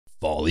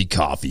Folly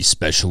Coffee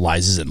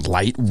specializes in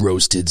light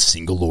roasted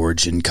single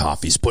origin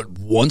coffees, but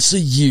once a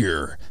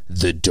year,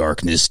 the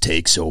darkness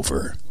takes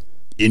over.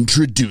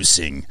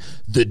 Introducing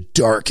the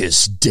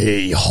Darkest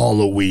Day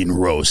Halloween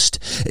Roast,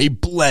 a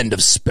blend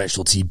of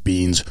specialty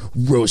beans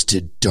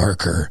roasted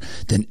darker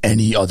than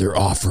any other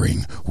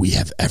offering we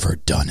have ever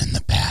done in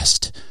the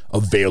past.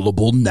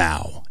 Available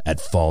now at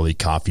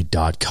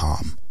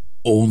follycoffee.com.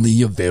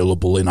 Only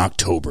available in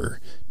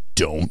October.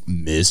 Don't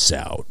miss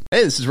out.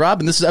 Hey, this is Rob,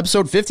 and this is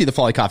episode 50 of the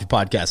Folly Coffee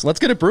Podcast. Let's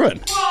get it brewing.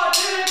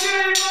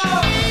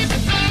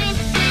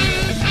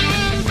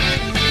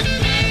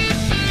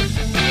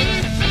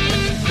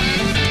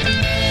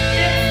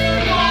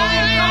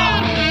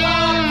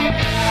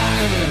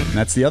 And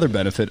that's the other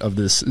benefit of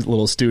this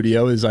little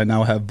studio is I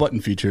now have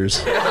button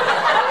features.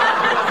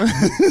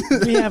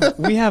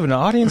 we have an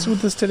audience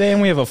with us today,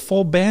 and we have a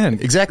full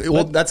band. Exactly.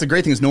 Well, that's the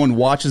great thing is no one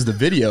watches the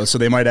video, so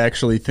they might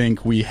actually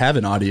think we have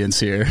an audience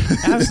here.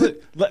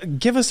 Absolutely.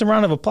 Give us a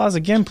round of applause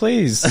again,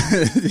 please.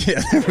 Yeah,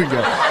 there we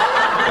go.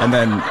 And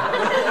then,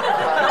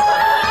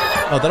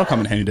 that'll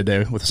come in handy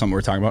today with something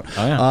we're talking about.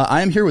 Oh, yeah.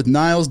 I am here with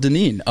Niles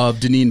Deneen of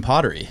Deneen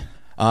Pottery.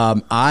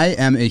 I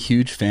am a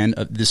huge fan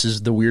of, this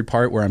is the weird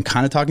part where I'm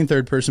kind of talking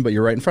third person, but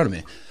you're right in front of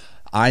me.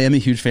 I am a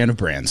huge fan of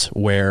brands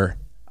where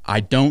I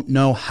don't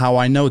know how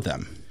I know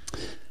them.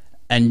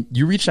 And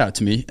you reached out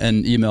to me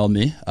and emailed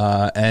me,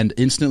 and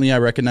instantly I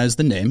recognized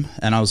the name.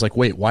 And I was like,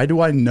 wait, why do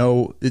I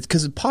know? It's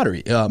because of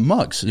Pottery,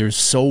 mugs. There's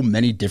so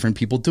many different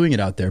people doing it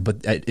out there.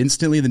 But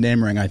instantly the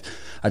name rang.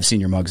 I've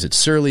seen your mugs at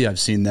Surly. I've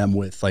seen them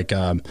with like,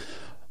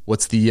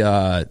 what's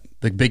the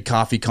big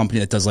coffee company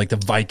that does like the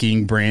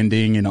Viking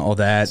branding and all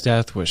that?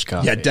 Death Wish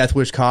Coffee. Yeah, Death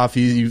Wish Coffee.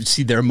 You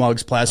see their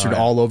mugs plastered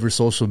all over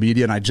social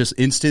media. And I just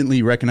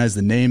instantly recognized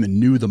the name and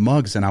knew the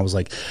mugs. And I was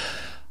like,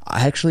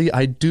 I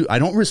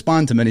don't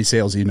respond to many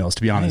sales emails,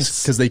 to be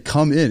honest, because they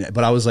come in.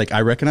 But I was like,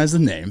 I recognize the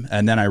name,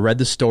 and then I read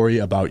the story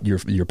about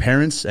your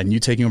parents and you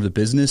taking over the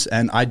business,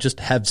 and I just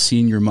have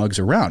seen your mugs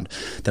around.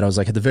 That I was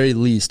like, at the very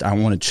least, I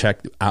want to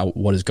check out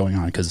what is going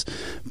on, because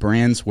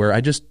brands where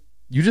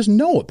you just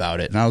know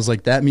about it, and I was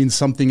like, that means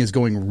something is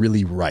going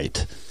really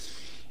right.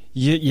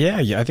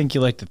 Yeah, I think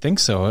you like to think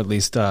so. At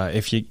least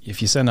if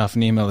you send off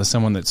an email to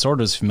someone that sort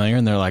of is familiar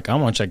and they're like, I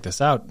want to check this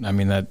out. I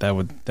mean, that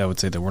would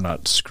say that we're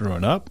not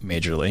screwing up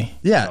majorly.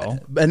 Yeah, so.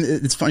 And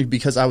it's funny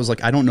because I was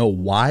like, I don't know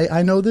why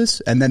I know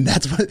this, and then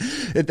that's what.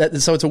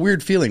 So it's a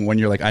weird feeling when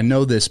you're like, I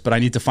know this, but I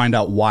need to find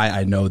out why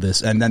I know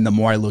this. And then the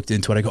more I looked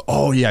into it, I go,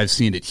 oh yeah, I've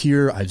seen it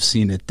here, I've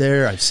seen it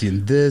there, I've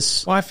seen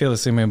this. Well, I feel the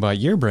same way about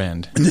your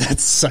brand.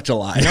 That's such a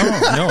lie.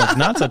 No, it's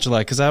not such a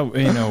lie, because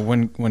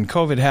when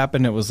COVID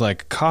happened, it was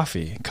like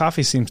coffee.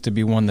 Coffee seems to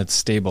be one that's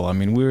stable. I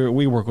mean,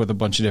 we work with a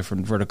bunch of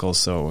different verticals,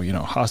 so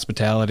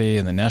hospitality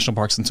and the national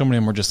parks, and so many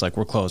of them were just like,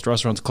 we're closed,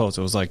 restaurants closed.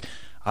 It was like,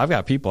 I've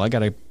got people, I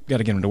gotta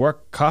get them to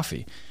work.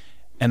 Coffee.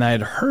 And I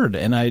had heard,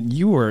 and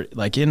you were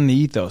like in the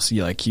ethos.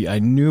 I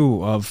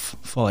knew of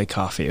Folly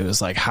Coffee. It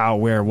was like how,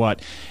 where,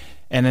 what.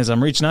 And as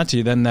I'm reaching out to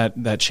you, then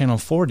that Channel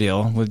 4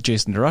 deal with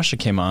Jason DeRusha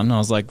came on, and I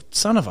was like,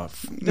 son of a,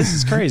 this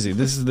is crazy.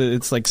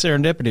 It's like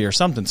serendipity or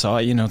something. So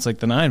it's like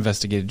then I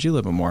investigated you a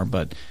little bit more,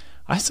 but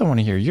I still want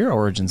to hear your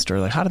origin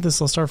story. Like, how did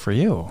this all start for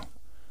you?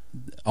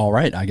 All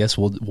right, I guess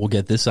we'll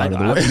get this out of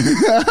the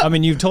way. I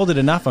mean, you've told it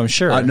enough, I'm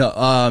sure.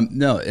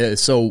 No.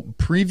 So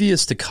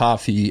previous to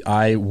coffee,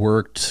 I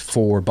worked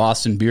for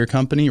Boston Beer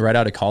Company right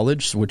out of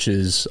college, which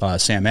is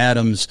Sam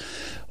Adams.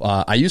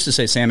 I used to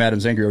say Sam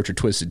Adams Angry Orchard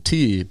Twisted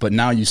Tea, but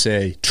now you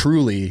say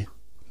Truly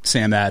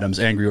Sam Adams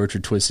Angry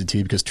Orchard Twisted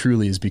Tea, because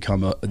Truly has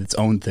become its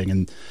own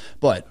thing.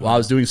 But while I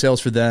was doing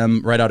sales for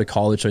them right out of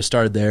college, I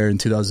started there in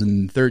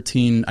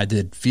 2013. I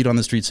did feet on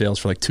the street sales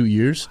for like 2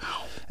 years.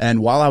 Wow. And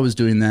while I was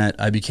doing that,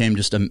 I became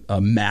just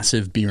a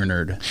massive beer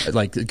nerd.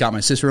 Like, got my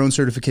Cicerone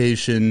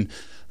certification,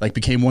 like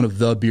became one of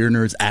the beer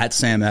nerds at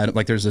Sam Adams.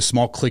 Like, there's a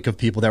small clique of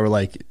people that were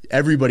like,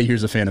 everybody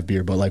here's a fan of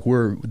beer, but like,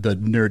 we're the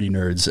nerdy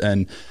nerds.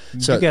 And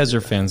so you guys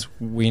are fans.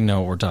 We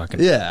know what we're talking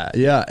about.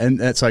 Yeah.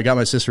 And so I got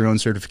my Cicerone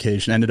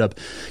certification, ended up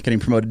getting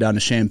promoted down to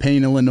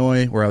Champaign,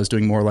 Illinois, where I was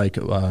doing more like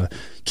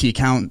key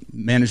account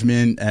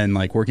management and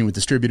like working with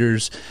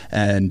distributors,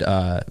 and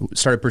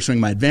started pursuing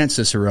my advanced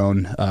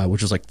Cicerone,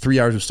 which was like 3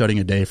 hours of studying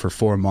a day for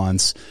 4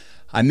 months.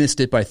 I missed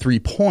it by 3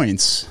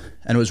 points,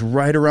 and it was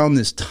right around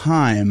this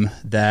time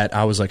that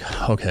I was like,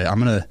 okay, I'm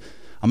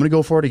gonna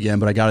go for it again,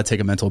 but I got to take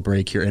a mental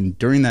break here. And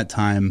during that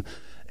time,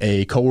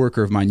 a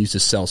coworker of mine used to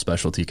sell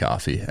specialty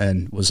coffee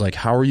and was like,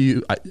 how are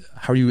you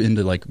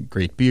into like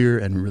great beer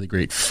and really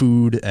great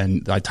food?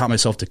 And I taught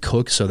myself to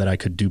cook so that I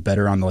could do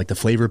better on the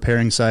flavor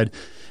pairing side,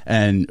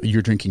 and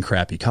you're drinking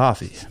crappy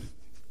coffee.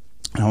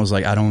 And I was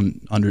like,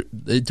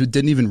 it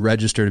didn't even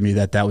register to me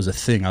that was a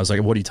thing. I was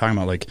like, what are you talking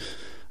about? Like,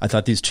 I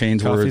thought these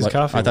chains were like,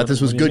 I thought this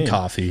was good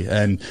coffee.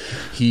 And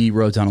he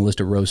wrote down a list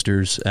of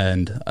roasters,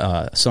 and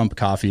Sump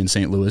Coffee in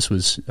St. Louis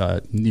was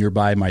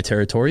nearby my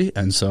territory.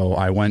 And so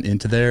I went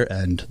into there,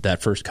 and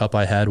that first cup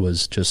I had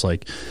was just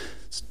like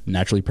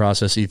naturally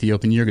processed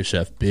Ethiopian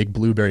Yirgacheffe, big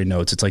blueberry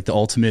notes. It's like the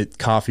ultimate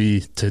coffee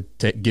to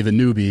give a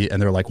newbie.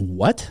 And they're like,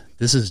 what?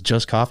 this is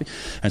just coffee.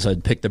 And so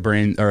I'd pick the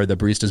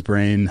barista's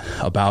brain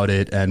about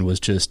it and was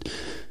just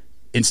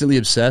instantly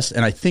obsessed.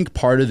 And I think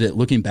part of it,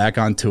 looking back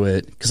onto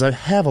it, because I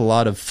have a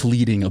lot of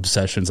fleeting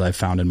obsessions I've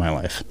found in my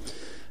life.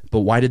 But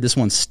why did this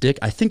one stick?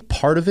 I think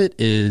part of it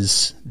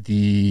is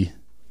the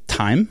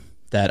time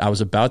that I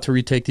was about to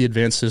retake the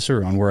advanced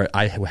Cicerone, where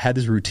I had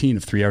this routine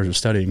of 3 hours of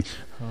studying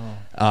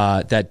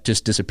that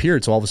just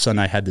disappeared. So all of a sudden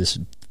I had this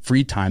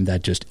free time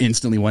that just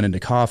instantly went into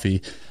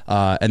coffee.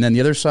 And then the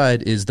other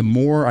side is the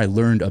more I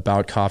learned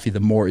about coffee, the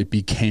more it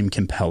became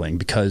compelling,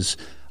 because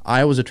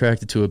I was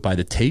attracted to it by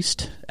the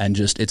taste and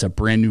just it's a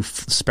brand new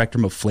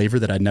spectrum of flavor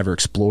that I'd never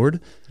explored.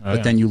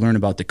 But then you learn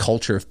about the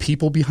culture of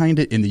people behind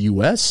it in the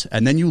U.S.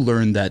 And then you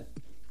learn that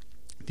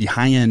the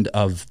high end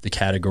of the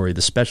category,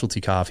 the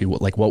specialty coffee,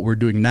 like what we're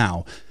doing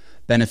now,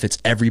 benefits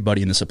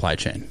everybody in the supply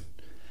chain.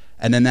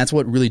 And then that's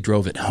what really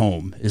drove it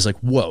home is like,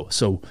 whoa,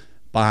 so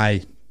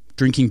by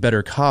drinking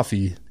better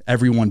coffee,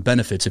 everyone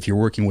benefits if you're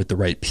working with the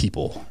right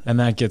people. And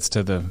that gets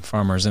to the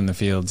farmers in the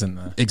fields and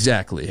the...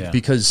 Exactly.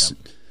 Because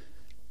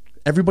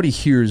everybody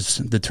hears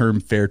the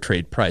term fair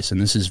trade price, and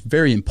this is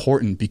very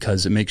important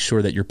because it makes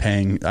sure that you're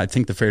paying, I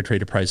think the fair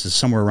trade price is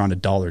somewhere around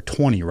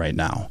 $1.20 right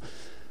now.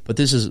 But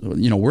this is,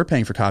 we're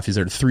paying for coffees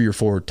that are 3 or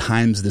 4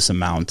 times this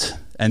amount.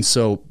 And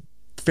so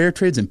fair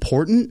trade's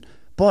important,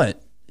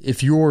 but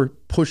if you're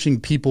pushing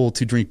people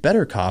to drink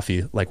better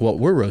coffee, like what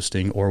we're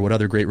roasting or what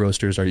other great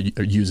roasters are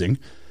using,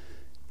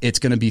 it's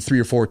going to be 3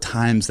 or 4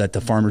 times that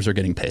the farmers are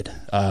getting paid.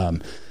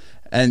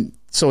 And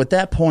so at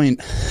that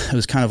point, it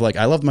was kind of like,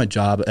 I loved my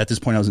job. At this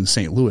point, I was in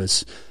St.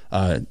 Louis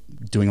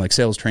doing like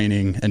sales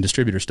training and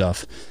distributor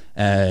stuff.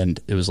 And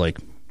it was like,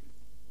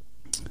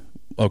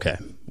 okay,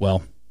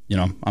 well,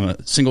 I'm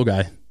a single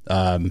guy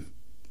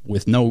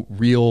with no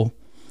real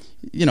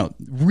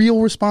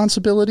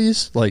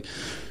responsibilities. Like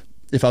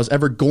if I was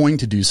ever going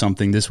to do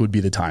something, this would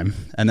be the time.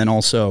 And then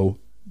also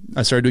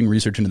I started doing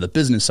research into the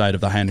business side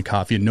of the high-end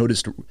coffee and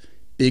noticed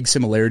big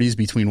similarities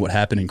between what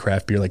happened in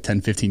craft beer like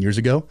 10, 15 years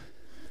ago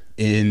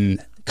in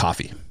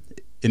coffee,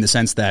 in the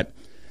sense that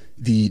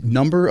the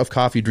number of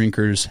coffee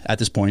drinkers at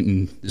this point,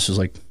 and this was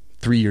like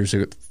 4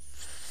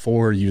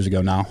 years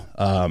ago now,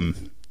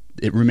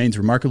 it remains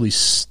remarkably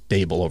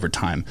stable over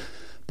time,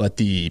 but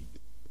the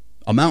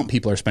amount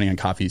people are spending on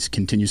coffees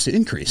continues to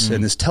increase.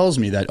 And this tells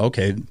me that,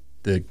 okay,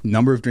 the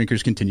number of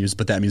drinkers continues,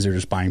 but that means they're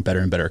just buying better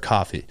and better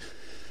coffee.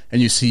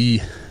 And you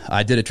see,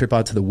 I did a trip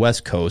out to the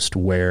West Coast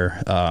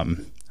where I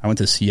went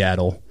to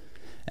Seattle,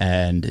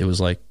 and it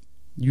was like,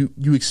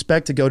 you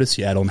expect to go to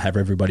Seattle and have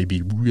everybody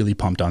be really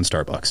pumped on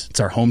Starbucks. It's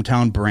our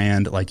hometown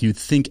brand. Like you'd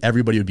think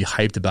everybody would be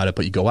hyped about it,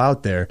 but you go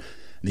out there,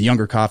 the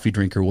younger coffee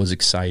drinker was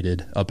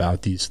excited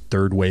about these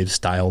third wave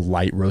style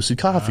light roasted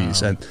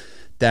coffees. Wow. And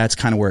that's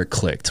kind of where it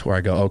clicked, where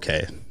I go,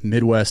 okay,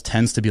 Midwest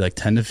tends to be like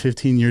 10 to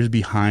 15 years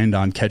behind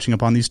on catching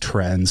up on these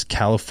trends.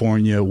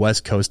 California,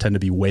 West Coast tend to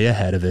be way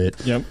ahead of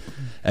it. Yep.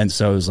 And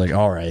so I was like,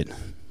 all right,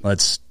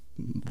 let's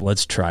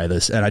try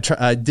this. And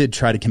I did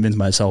try to convince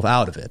myself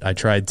out of it. I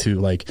tried to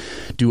like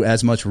do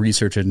as much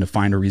research and to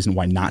find a reason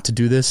why not to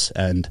do this.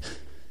 And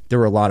there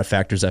were a lot of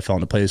factors that fell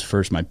into place.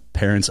 First, my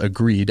parents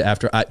agreed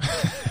after I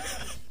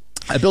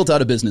built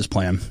out a business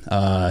plan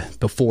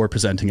before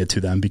presenting it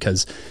to them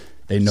because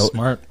they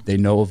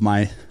know of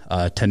my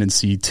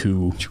tendency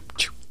to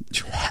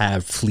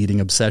have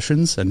fleeting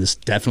obsessions, and this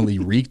definitely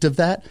reeked of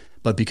that.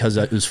 But because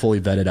it was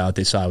fully vetted out,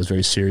 they saw I was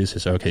very serious. They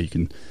said, okay, you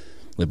can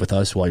live with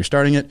us while you're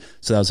starting it.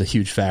 So that was a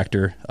huge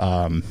factor.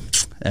 And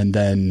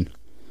then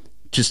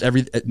just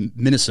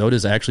Minnesota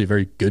is actually a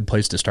very good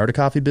place to start a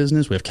coffee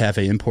business. We have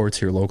Cafe Imports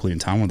here locally in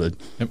town, one of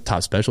the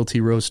top specialty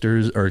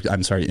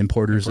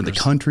importers in the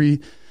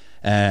country.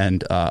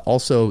 And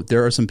also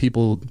there are some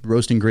people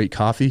roasting great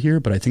coffee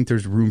here, but I think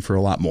there's room for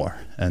a lot more.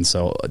 And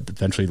so it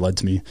eventually led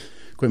to me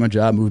quit my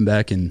job, moving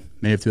back in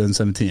May of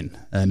 2017.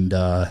 And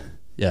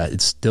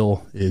it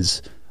still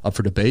is up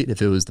for debate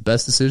if it was the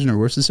best decision or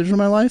worst decision of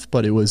my life,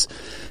 but it was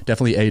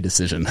definitely a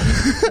decision.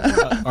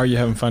 Are you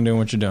having fun doing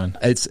what you're doing?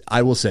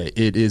 I will say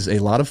it is a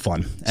lot of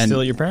fun. And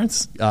still at your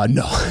parents?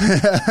 No.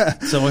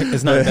 So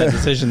it's not a bad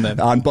decision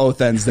then. On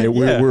both ends, we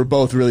were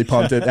both really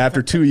pumped.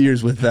 After 2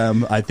 years with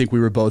them, I think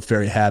we were both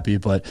very happy,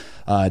 but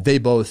they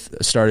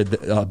both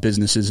started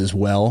businesses as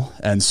well.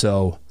 And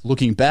so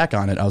looking back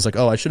on it, I was like,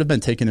 oh, I should have been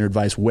taking their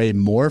advice way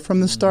more from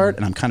the start.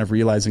 And I'm kind of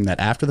realizing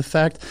that after the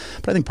fact.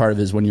 But I think part of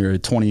it is when you're a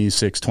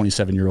 26,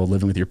 27-year-old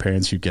living with your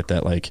parents, you get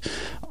that like,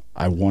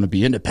 I want to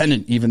be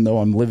independent even though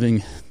I'm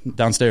living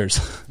downstairs.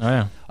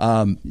 Oh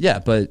yeah.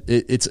 But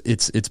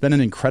it's been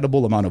an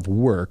incredible amount of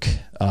work.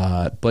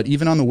 But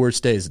even on the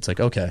worst days, it's like,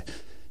 okay,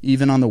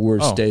 even on the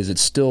worst days,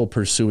 it's still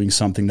pursuing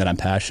something that I'm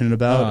passionate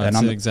about.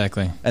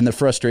 Exactly. And the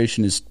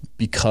frustration is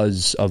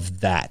because of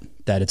that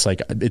it's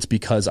like, it's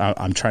because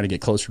I'm trying to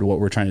get closer to what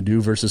we're trying to do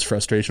versus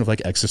frustration of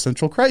like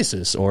existential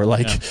crisis or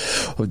like,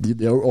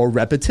 or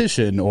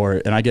repetition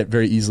and I get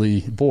very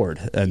easily bored.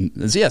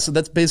 And so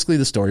that's basically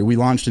the story. We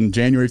launched in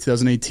January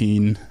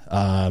 2018.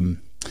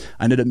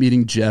 I ended up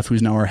meeting Jeff,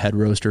 who's now our head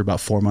roaster,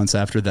 about 4 months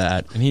after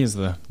that. And he is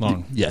the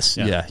long. Yes,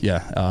 yeah.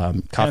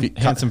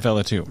 Handsome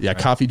fella too. Yeah, right?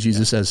 Coffee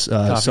Jesus, as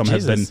some Jesus.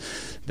 have been.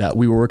 That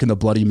we were working the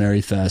Bloody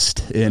Mary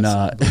Fest in.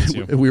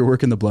 We were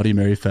working the Bloody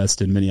Mary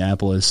Fest in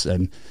Minneapolis,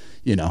 and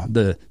you know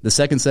the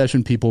second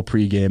session, people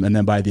pregame, and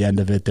then by the end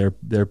of it,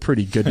 they're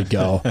pretty good to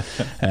go.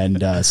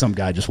 And some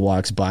guy just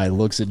walks by,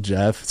 looks at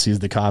Jeff, sees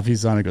the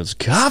coffee's on, and goes,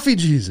 "Coffee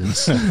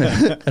Jesus,"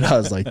 and I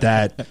was like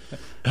that.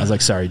 I was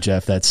like, sorry,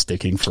 Jeff, that's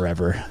sticking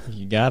forever.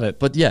 You got it.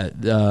 But yeah,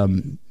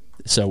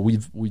 so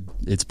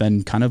it's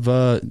been kind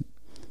of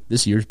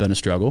this year's been a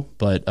struggle,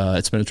 but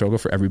it's been a struggle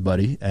for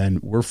everybody.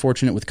 And we're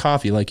fortunate with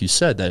coffee, like you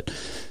said, that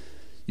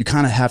you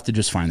kind of have to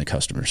just find the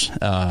customers.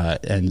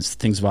 And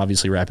things have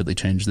obviously rapidly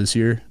changed this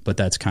year, but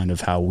that's kind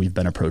of how we've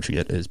been approaching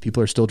it, is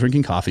people are still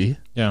drinking coffee.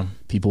 Yeah.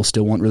 People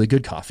still want really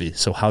good coffee.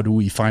 So how do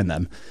we find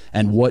them?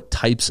 And what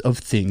types of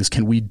things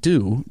can we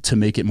do to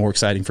make it more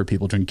exciting for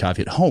people drinking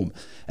coffee at home?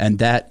 And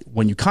that,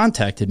 when you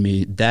contacted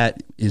me,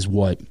 that is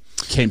what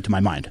came to my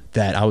mind.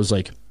 That I was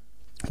like,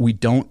 we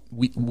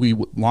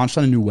launched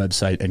on a new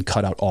website and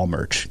cut out all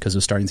merch because it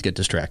was starting to get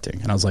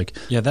distracting. And I was like,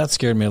 yeah, that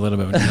scared me a little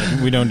bit.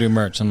 Like, we don't do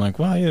merch. I'm like,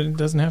 well, it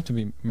doesn't have to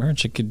be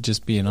merch. It could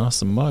just be an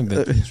awesome mug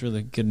that is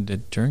really good to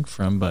drink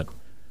from. But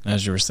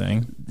as you were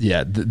saying,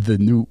 yeah, the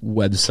new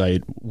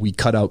website, we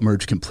cut out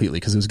merch completely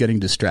because it was getting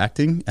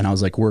distracting. And I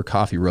was like, we're a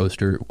coffee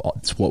roaster.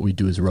 It's what we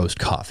do is roast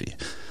coffee.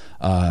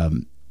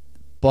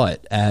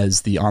 But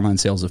as the online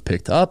sales have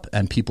picked up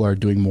and people are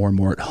doing more and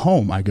more at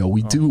home, I go,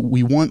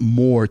 we want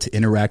more to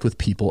interact with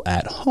people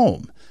at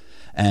home.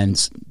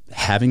 And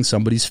having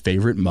somebody's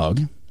favorite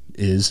mug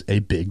is a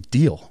big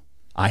deal.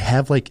 I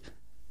have like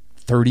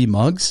 30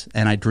 mugs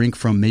and I drink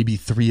from maybe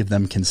 3 of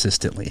them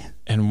consistently.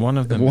 And one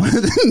of them.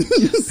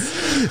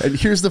 And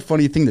here's the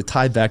funny thing to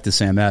tie back to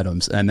Sam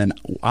Adams. And then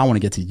I want to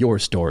get to your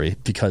story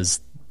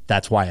because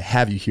that's why I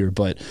have you here.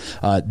 But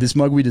this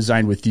mug we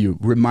designed with you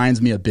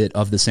reminds me a bit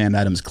of the Sam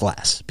Adams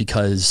glass,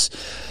 because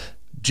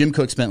Jim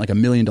Cook spent like $1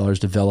 million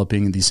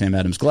developing the Sam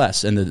Adams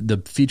glass. And the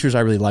features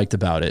I really liked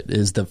about it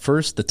is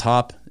the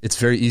top, it's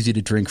very easy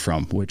to drink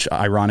from, which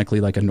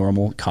ironically, like a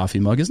normal coffee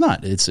mug is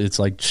not. It's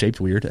like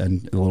shaped weird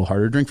and a little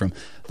harder to drink from.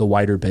 The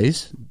wider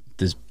base,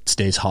 this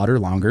stays hotter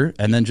longer.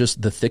 And then just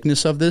the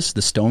thickness of this,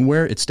 the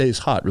stoneware, it stays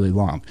hot really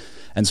long.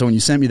 And so when you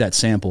sent me that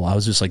sample, I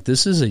was just like,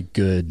 this is a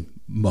good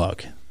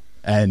mug.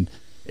 And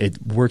it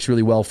works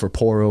really well for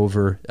pour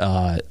over.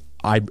 I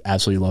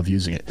absolutely love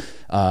using it.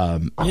 Yeah,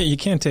 you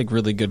can't take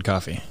really good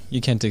coffee.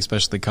 You can't take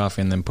specialty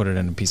coffee and then put it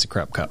in a piece of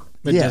crap cup.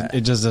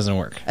 It just doesn't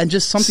work. And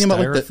just something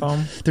Styrofoam, about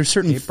like there's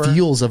certain paper.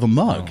 feels of a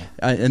mug.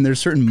 And there's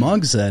certain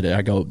mugs that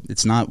I go,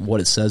 it's not what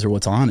it says or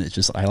what's on it. It's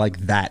just, I like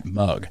that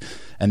mug.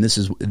 And this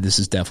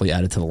is definitely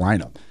added to the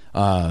lineup.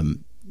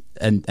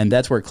 And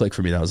that's where it clicked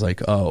for me. That I was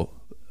like, oh,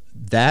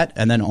 that.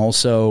 And then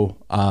also,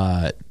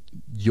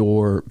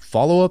 your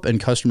follow-up and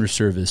customer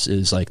service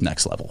is like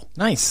next level.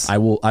 Nice. I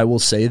will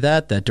say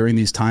that during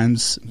these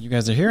times, you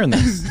guys are hearing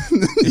this.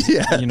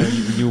 yeah.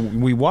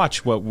 We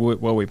watch what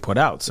we put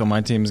out. So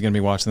my team is going to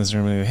be watching this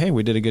and be like, hey,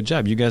 we did a good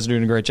job. You guys are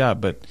doing a great job,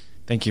 but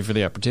thank you for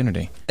the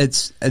opportunity.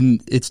 It's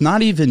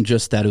not even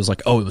just that it was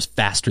like, oh, it was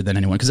faster than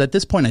anyone. Because at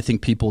this point, I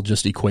think people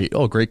just equate,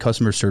 oh, great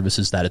customer service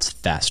is that it's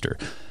faster.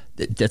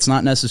 That's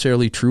not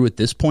necessarily true at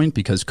this point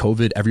because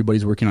COVID,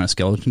 everybody's working on a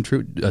skeleton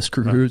crew,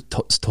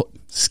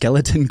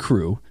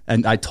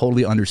 and I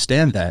totally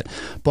understand that.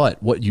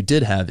 But what you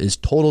did have is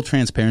total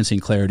transparency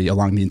and clarity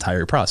along the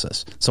entire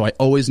process. So I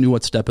always knew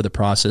what step of the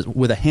process,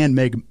 with a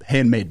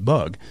handmade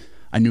mug,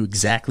 I knew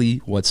exactly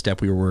what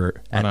step we were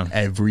at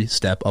every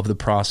step of the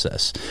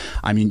process.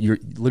 I mean, you're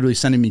literally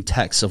sending me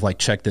texts of like,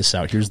 check this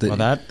out. Here's the... Well,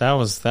 that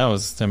was,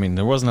 I mean,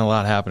 there wasn't a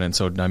lot happening.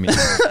 So, I mean,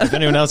 if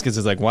anyone else gets,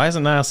 it's like, why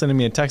isn't Niles sending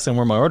me a text on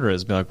where my order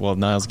is? Be like, well,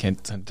 Niles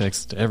can't send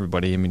text to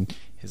everybody. I mean,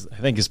 I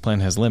think his plan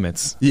has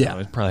limits. Yeah. So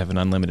he'd probably have an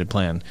unlimited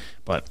plan,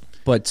 but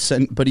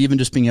even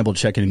just being able to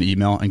check in an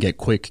email and get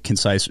quick,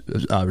 concise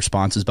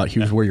responses about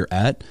here's where you're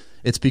at,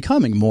 it's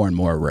becoming more and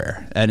more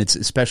rare. And it's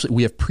especially,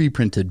 we have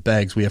pre-printed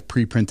bags, we have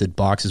pre-printed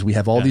boxes, we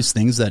have all these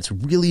things that's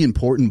really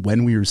important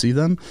when we receive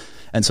them.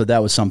 And so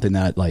that was something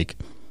that, like,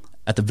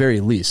 at the very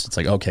least, it's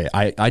like, okay,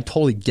 I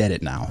totally get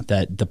it now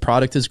that the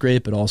product is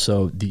great, but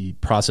also the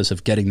process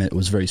of getting it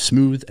was very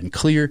smooth and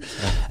clear.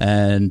 Yeah.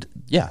 And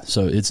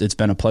so it's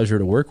been a pleasure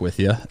to work with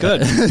you.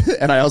 Good.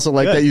 And I also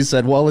like that you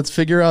said, well, let's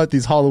figure out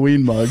these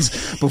Halloween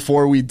mugs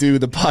before we do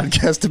the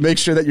podcast to make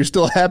sure that you're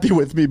still happy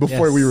with me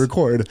before we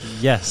record.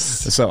 Yes.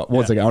 So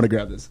one second, I want to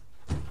grab this.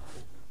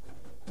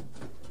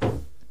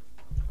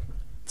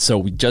 So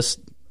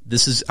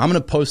I'm going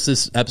to post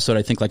this episode,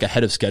 I think, like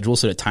ahead of schedule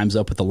so that it times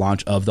up with the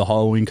launch of the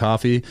Halloween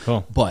coffee.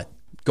 Cool. But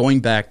going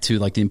back to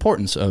like the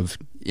importance of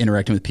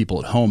interacting with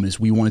people at home is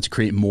we wanted to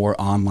create more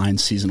online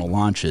seasonal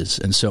launches.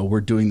 And so we're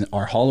doing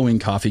our Halloween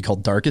coffee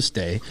called Darkest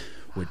Day,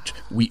 which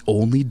we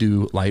only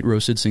do light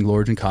roasted single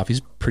origin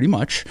coffees pretty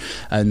much.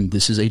 And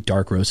this is a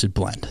dark roasted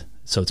blend.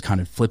 So it's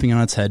kind of flipping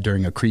on its head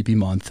during a creepy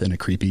month and a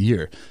creepy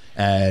year.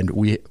 and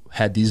we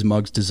had these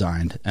mugs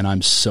designed, and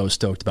I'm so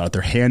stoked about it.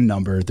 They're hand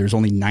numbered. There's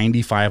only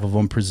 95 of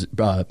them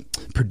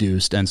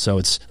produced, and so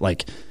it's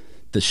like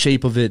the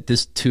shape of it.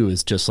 This too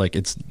is just like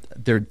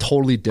they're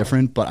totally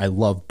different, but I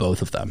love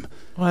both of them.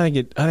 Well, I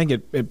think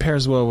it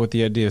pairs well with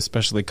the idea of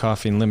specialty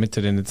coffee and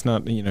limited, and it's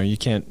not, you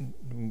can't.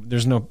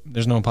 There's no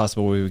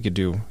possible way we could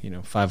do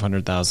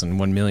 500,000,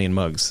 1 million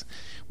mugs,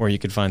 where you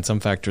could find some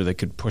factory that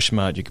could push them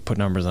out. You could put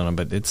numbers on them,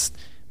 but it's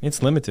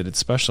limited. It's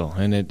special,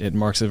 and it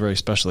marks a very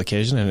special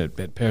occasion, and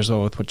it pairs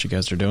well with what you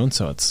guys are doing.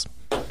 So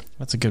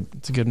that's a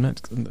good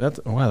mix.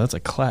 That's a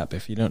clap.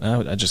 If you don't,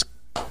 I just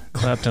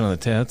clapped on the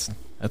tail.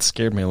 That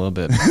scared me a little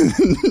bit.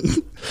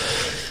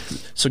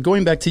 So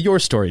going back to your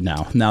story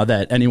now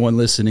that anyone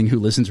listening who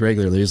listens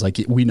regularly is like,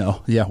 we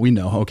know.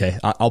 Okay,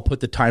 I'll put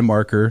the time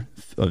marker,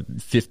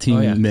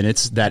 15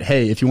 minutes. That,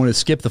 hey, if you want to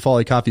skip the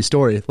Folly Coffee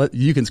story,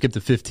 you can skip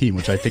to 15,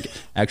 which I think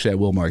actually I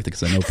will mark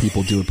because I know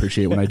people do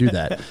appreciate when I do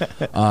that.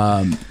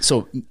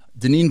 So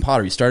Deneen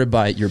Pottery started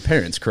by your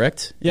parents,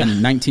 correct? Yeah.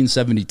 In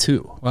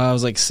 1972. Well, I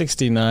was like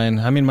 69.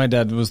 I mean, my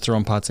dad was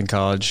throwing pots in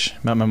college,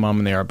 met my mom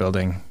in the art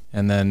building,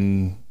 and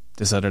then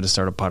decided to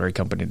start a pottery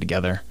company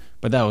together.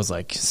 But that was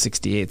like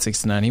 68,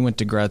 69. He went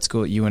to grad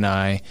school at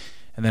UNI,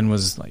 and then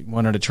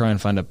wanted to try and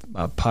find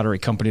a pottery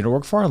company to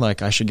work for.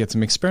 Like, I should get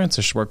some experience.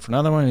 I should work for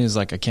another one. And he's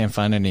like, I can't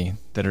find any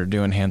that are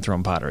doing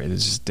hand-thrown pottery. It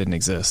just didn't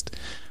exist.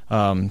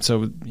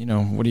 So,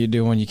 what do you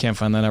do when you can't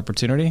find that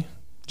opportunity?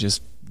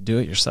 Just do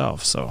it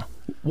yourself. So,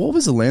 what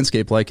was the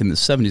landscape like in the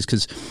 70s?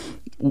 Because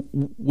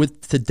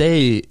with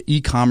today,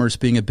 e-commerce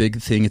being a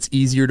big thing, it's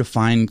easier to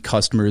find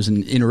customers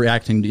and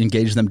interact and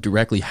engage them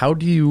directly. How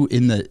do you,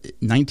 in the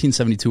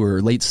 1972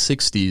 or late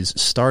 60s,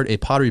 start a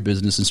pottery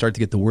business and start to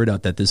get the word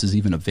out that this is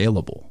even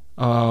available?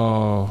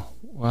 Oh,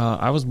 well,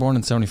 I was born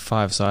in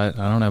 75, so I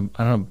don't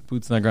have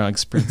boots on the ground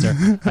experience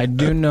there. I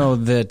do know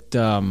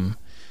that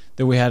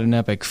we had an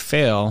epic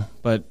fail,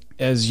 but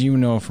as you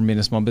know from being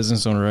a small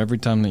business owner, every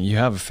time that you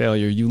have a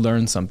failure, you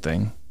learn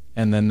something,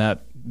 and then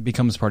that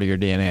becomes part of your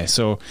DNA.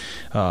 So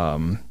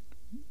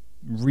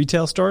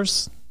retail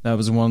stores, that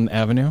was one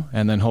avenue,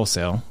 and then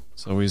wholesale.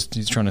 So he's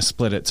trying to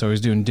split it. So he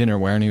was doing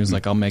dinnerware, and he was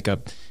like, I'll make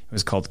up, it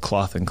was called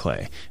Cloth and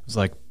Clay. It was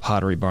like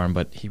Pottery Barn,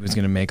 but he was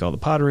going to make all the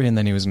pottery, and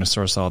then he was going to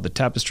source all the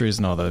tapestries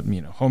and all the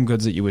home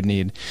goods that you would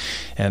need.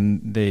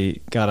 And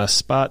they got a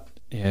spot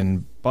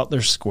in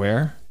Butler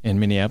Square in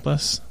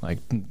Minneapolis, like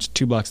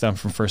 2 blocks down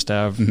from First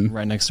Ave,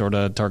 right next door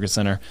to Target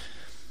Center.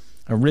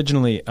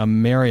 Originally, a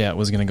Marriott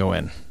was going to go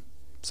in.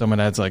 So my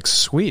dad's like,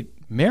 sweet,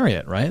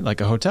 Marriott, right?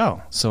 Like a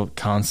hotel. So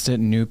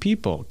constant new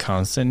people.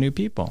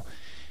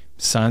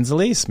 Signs the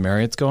lease.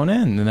 Marriott's going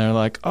in. And they're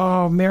like,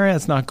 oh,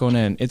 Marriott's not going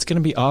in. It's going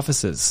to be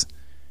offices.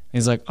 And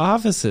he's like,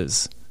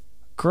 offices?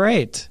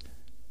 Great.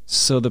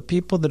 So the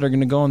people that are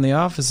going to go in the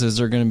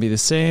offices are going to be the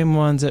same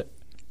ones that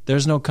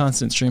there's no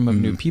constant stream of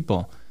new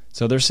people.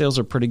 So their sales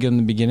were pretty good in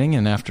the beginning,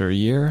 and after a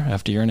year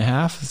and a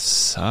half, it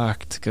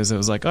sucked because it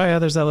was like, oh yeah,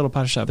 there's that little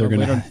pottery shop. We don't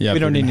need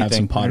have anything.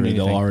 Some pottery.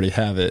 They'll already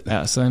have it.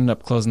 Yeah, so I ended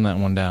up closing that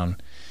one down.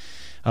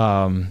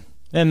 And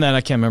then I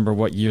can't remember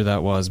what year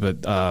that was,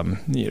 but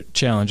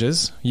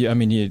challenges.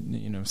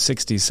 60s,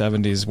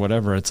 70s,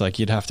 whatever. It's like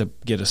you'd have to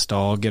get a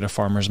stall, get a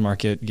farmer's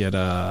market, get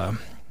an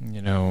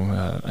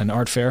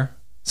art fair,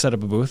 set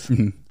up a booth,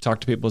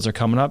 talk to people as they're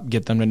coming up,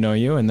 get them to know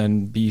you, and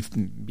then be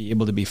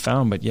able to be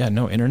found. But yeah,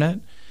 no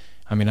internet.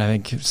 I mean, I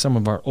think some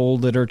of our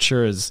old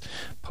literature is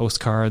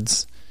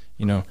postcards,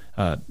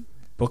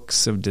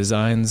 books of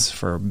designs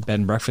for bed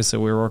and breakfast that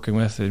we were working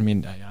with. I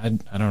mean,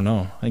 I don't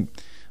know.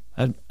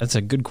 That's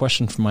a good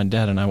question for my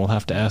dad, and I will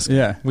have to ask him.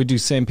 Yeah. We do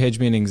same page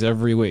meetings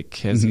every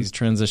week as he's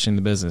transitioning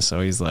the business. So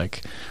he's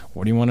like,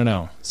 what do you want to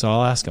know? So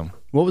I'll ask him.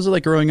 What was it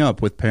like growing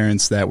up with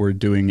parents that were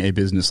doing a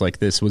business like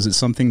this? Was it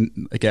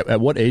something like at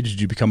what age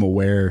did you become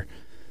aware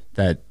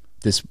that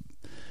this...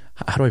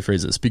 How do I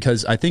phrase this?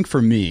 Because I think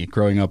for me,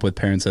 growing up with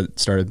parents that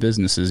started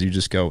businesses, you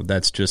just go,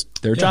 that's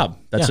just their job.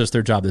 That's just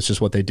their job. That's just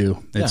what they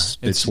do.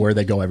 It's where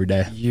they go every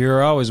day.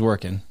 You're always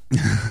working.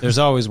 There's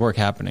always work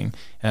happening.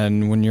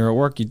 And when you're at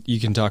work, you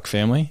can talk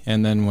family.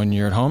 And then when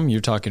you're at home,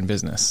 you're talking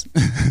business.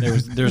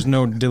 There's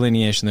no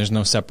delineation. There's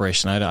no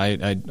separation.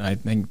 I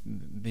think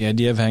the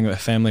idea of having a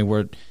family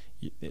where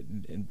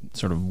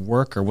sort of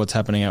work or what's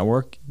happening at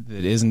work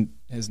that isn't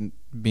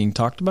being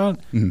talked about,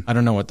 I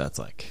don't know what that's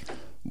like.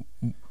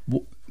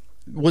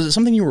 Was it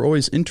something you were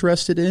always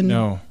interested in?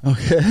 No.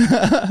 Okay.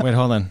 Wait,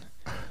 hold on.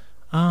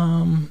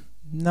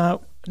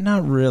 Not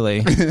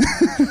really.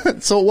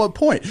 So at what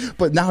point?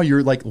 But now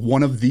you're like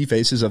one of the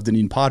faces of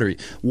Deneen Pottery.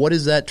 What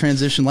is that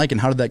transition like, and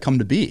how did that come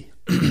to be?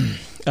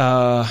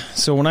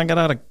 So when I got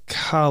out of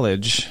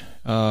college,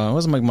 it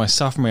wasn't like my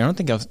sophomore year. I don't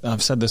think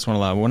I've said this one a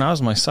lot. When I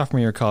was my sophomore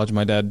year of college,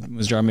 my dad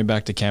was driving me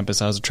back to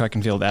campus. I was a track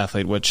and field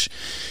athlete, which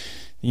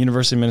the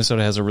University of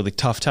Minnesota has a really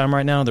tough time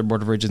right now. Their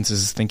Board of Regents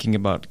is thinking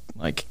about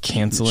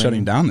canceling,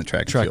 shutting down the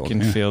track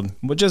and field,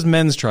 but just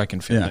men's track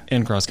and field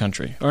and cross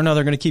country. Or no,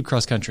 they're going to keep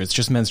cross country. It's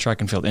just men's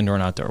track and field, indoor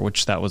and outdoor,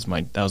 which that was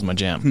my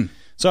jam.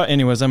 So,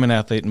 anyways, I'm an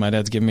athlete, and my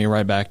dad's giving me a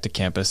ride back to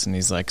campus, and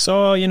he's like,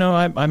 "So,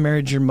 I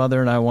married your mother,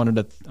 and I wanted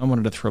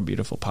to throw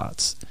beautiful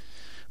pots."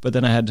 But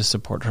then I had to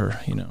support her,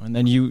 and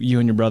then you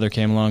and your brother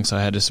came along, so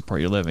I had to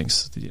support your living,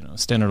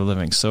 standard of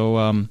living.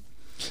 So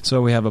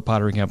we have a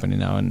pottery company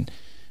now, and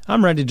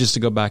I'm ready just to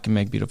go back and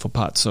make beautiful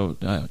pots. So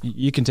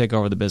you can take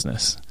over the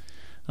business.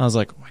 I was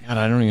like, oh my God,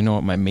 I don't even know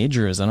what my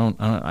major is.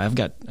 I've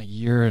got a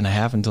year and a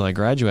half until I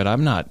graduate. I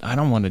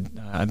don't want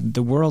to,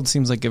 the world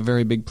seems like a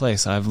very big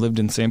place. I've lived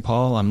in St.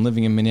 Paul. I'm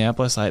living in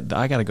Minneapolis. I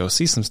got to go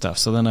see some stuff.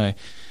 So then I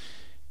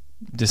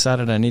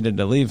decided I needed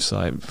to leave. So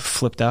I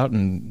flipped out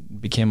and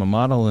became a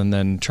model, and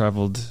then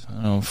traveled,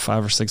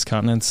 5 or 6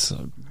 continents,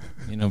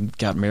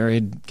 got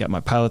married, got my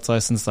pilot's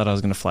license, thought I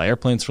was going to fly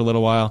airplanes for a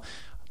little while.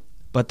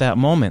 But that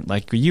moment,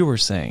 like you were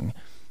saying,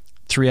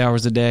 3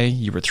 hours a day,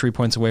 you were 3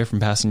 points away from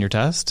passing your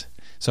test.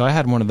 So I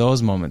had one of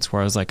those moments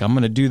where I was like, I'm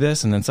going to do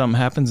this, and then something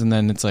happens, and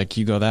then it's like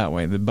you go that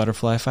way. The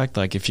butterfly effect,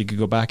 like if you could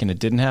go back and it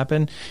didn't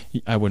happen,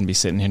 I wouldn't be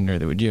sitting here,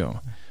 neither would you.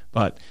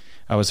 But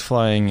I was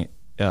flying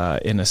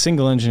in a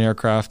single engine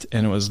aircraft,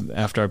 and it was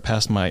after I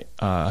passed my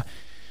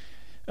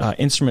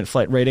instrument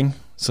flight rating.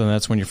 So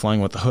that's when you're flying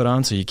with the hood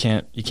on, so you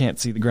can't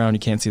see the ground, you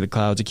can't see the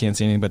clouds, you can't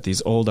see anything but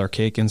these old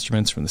archaic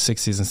instruments from the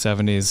 60s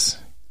and 70s.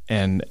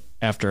 And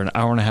after an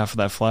hour and a half of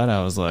that flight,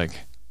 I was like,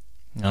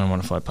 I don't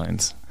want to fly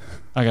planes.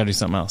 I got to do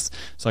something else.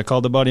 So I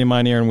called a buddy of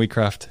mine, Aaron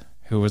Wheatcraft,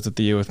 who was at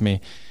the U with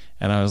me,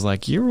 and I was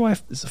like, your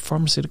wife is a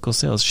pharmaceutical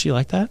sales. Is she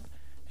like that?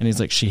 And he's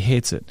like, she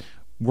hates it.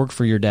 Work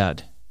for your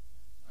dad.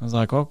 I was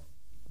like, oh,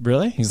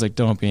 really? He's like,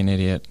 don't be an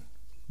idiot.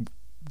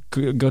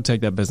 Go take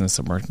that business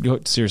somewhere.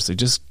 Seriously,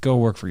 just go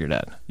work for your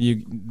dad.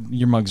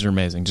 Your mugs are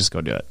amazing. Just go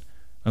do it.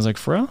 I was like,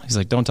 for real? He's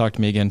like, don't talk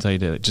to me again until you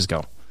did it. Just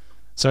go.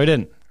 So I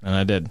didn't, and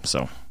I did,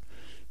 so...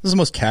 This is the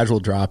most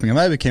casual dropping.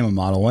 I became a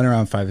model, went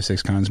around 5 or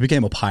 6 cons,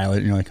 became a pilot,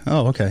 and you're like,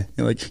 oh, okay.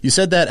 You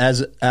said that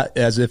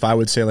as if I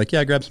would say, like, yeah,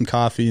 I grabbed some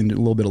coffee and a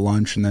little bit of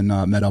lunch, and then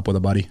met up with a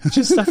buddy.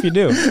 Just stuff you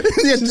do.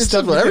 Yeah, just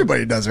stuff what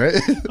everybody does, right?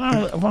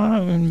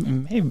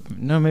 Maybe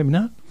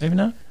not. Maybe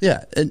not.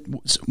 Yeah.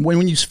 And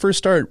when you first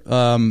start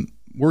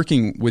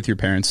working with your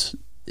parents,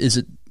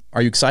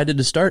 are you excited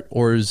to start,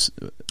 or is...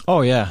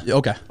 Oh, yeah.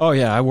 Okay. Oh,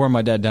 yeah. I wore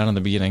my dad down in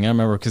the beginning. I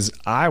remember because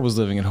I was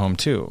living at home,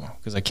 too,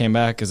 because I came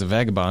back as a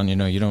vagabond.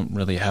 You don't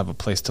really have a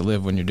place to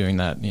live when you're doing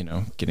that,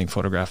 getting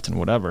photographed and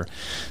whatever.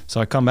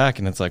 So I come back,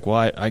 and it's like,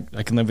 well, I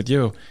can live with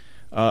you.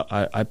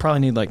 I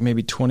probably need like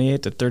maybe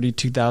 $28,000 to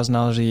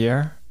 $32,000 a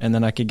year, and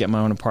then I could get my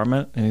own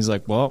apartment. And he's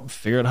like, well,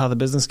 figure out how the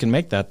business can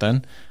make that then.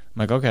 I'm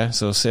like, okay,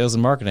 so sales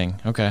and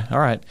marketing. Okay, all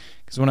right.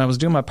 Because when I was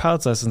doing my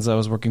pilot's lessons, I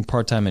was working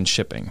part-time in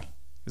shipping.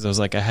 Because I was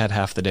like, I had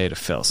half the day to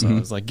fill. So I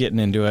was like getting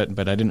into it,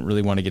 but I didn't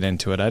really want to get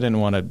into it. I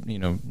didn't want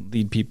to,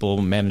 lead people,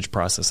 manage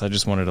process. I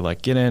just wanted to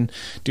like get in,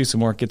 do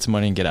some work, get some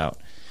money, and get out.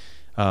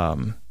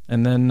 And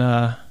then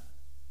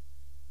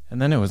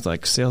it was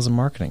like sales and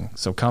marketing.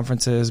 So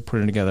conferences,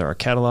 putting together our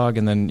catalog,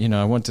 and then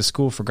I went to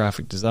school for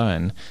graphic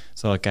design.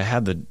 So like I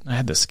had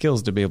the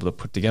skills to be able to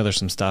put together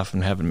some stuff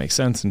and have it make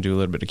sense and do a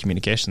little bit of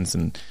communications.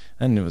 And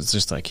then it was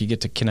just like you get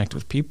to connect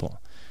with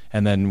people.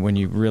 And then when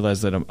you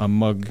realize that a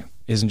mug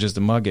isn't just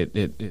a mug,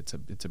 it's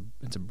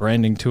a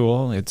branding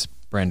tool. It's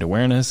brand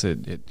awareness.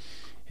 It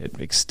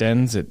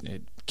extends.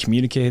 It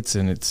communicates,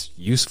 and it's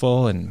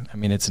useful. And I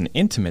mean, it's an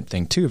intimate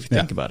thing too if you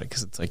think about it,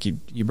 because it's like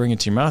you bring it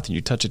to your mouth and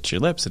you touch it to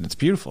your lips, and it's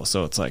beautiful.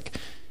 So it's like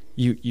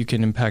you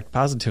can impact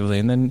positively.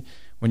 And then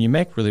when you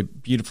make really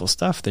beautiful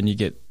stuff, then you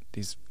get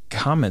these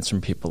comments from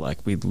people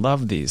like, "We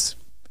love these,"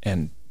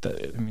 and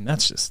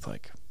that's just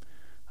like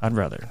I'd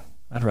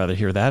rather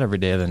hear that every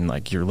day than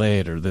like you're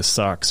late or this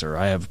sucks or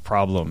I have a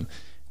problem.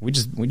 We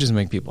just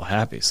make people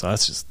happy. So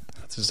that's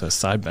just a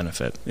side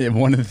benefit. Yeah,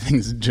 one of the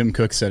things Jim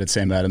Cook said at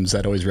Sam Adams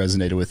that always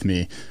resonated with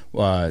me,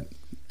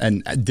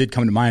 and did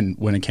come to mind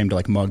when it came to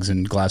like mugs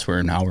and glassware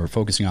and how we're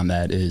focusing on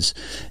that, is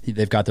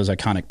they've got those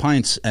iconic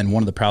pints, and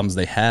one of the problems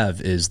they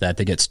have is that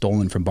they get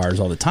stolen from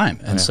bars all the time.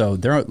 And so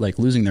they're like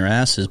losing their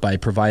asses by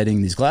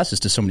providing these glasses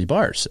to so many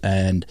bars.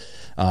 And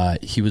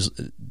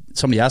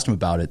somebody asked him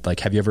about it,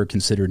 like, have you ever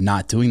considered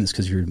not doing this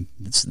because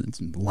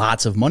it's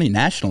lots of money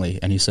nationally?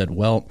 And he said,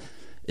 well,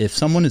 if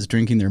someone is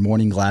drinking their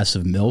morning glass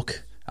of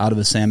milk out of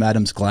a Sam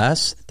Adams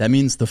glass, that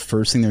means the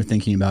first thing they're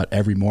thinking about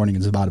every morning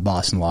is about a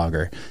Boston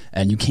Lager,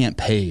 and you can't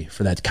pay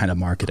for that kind of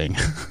marketing.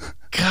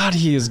 God,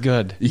 he is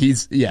good. He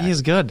is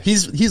good.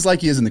 He's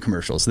like he is in the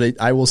commercials.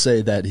 I will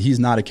say that he's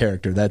not a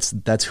character.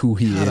 That's who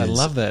he is. I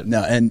love that.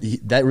 No, and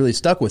that really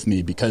stuck with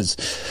me because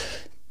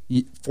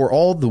for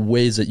all the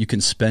ways that you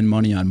can spend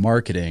money on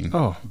marketing,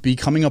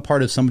 becoming a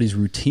part of somebody's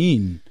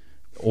routine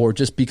or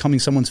just becoming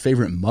someone's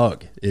favorite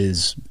mug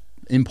is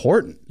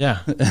important. Yeah.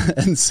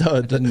 And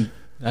so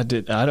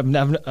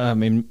I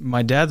mean,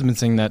 my dad's been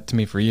saying that to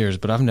me for years,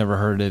 but I've never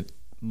heard it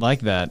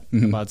like that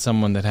about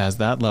someone that has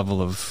that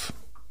level of,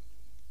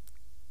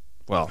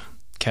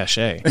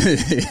 cachet.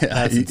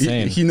 That's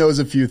insane. He knows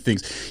a few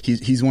things.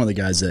 He's one of the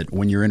guys that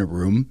when you're in a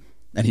room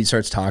and he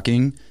starts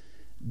talking,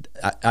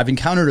 I've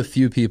encountered a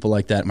few people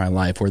like that in my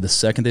life where the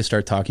second they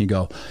start talking, you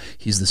go,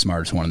 he's the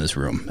smartest one in this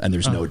room, and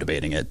there's no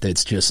debating it.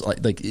 It's just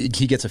like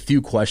he gets a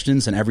few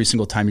questions, and every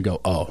single time you go,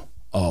 oh,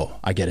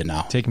 I get it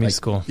now. Take me to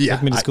school. Yeah,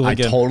 Take me to school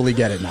again. I totally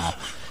get it now.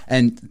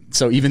 And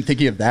so even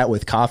thinking of that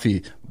with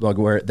coffee, like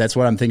where that's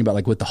what I'm thinking about,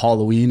 like with the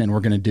Halloween, and we're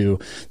going to do,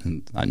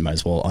 I might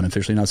as well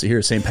unofficially announce it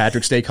here, St.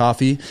 Patrick's Day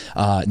coffee.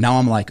 Now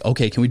I'm like,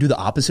 okay, can we do the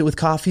opposite with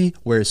coffee,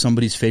 where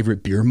somebody's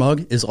favorite beer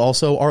mug is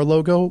also our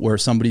logo, where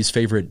somebody's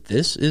favorite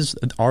this is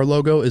our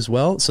logo as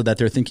well, so that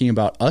they're thinking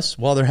about us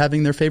while they're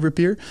having their favorite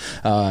beer.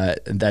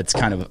 That's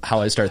kind of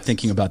how I start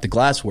thinking about the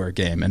glassware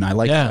game. And I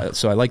like,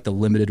 so I like the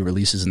limited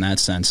releases in that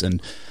sense.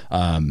 And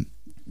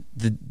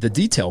the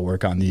detail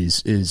work on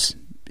these is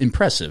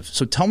impressive.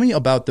 So tell me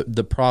about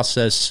the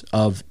process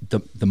of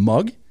the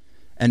mug,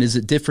 and is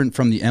it different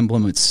from the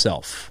emblem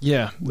itself?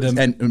 Yeah.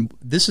 And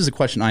this is a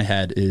question I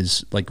had,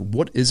 is like,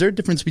 what is there a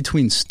difference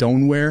between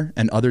stoneware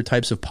and other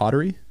types of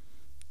pottery?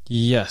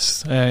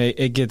 Yes.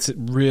 It gets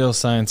real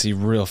sciencey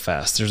real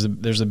fast.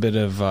 There's a bit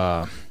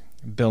of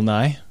Bill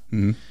Nye,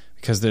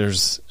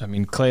 because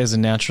clay is a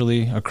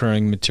naturally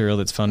occurring material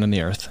that's found in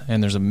the earth,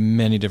 and there's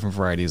many different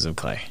varieties of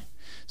clay.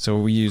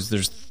 So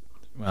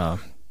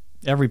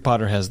every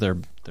potter has their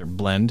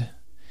blend.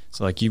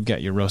 So like you've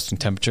got your roasting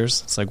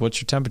temperatures. It's like,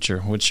 what's your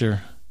temperature?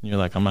 You're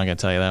like, I'm not going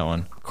to tell you that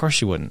one. Of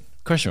course you wouldn't.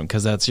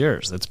 Because that's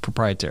yours. That's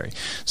proprietary.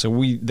 So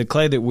the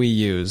clay that we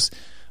use,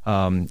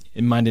 mined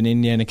in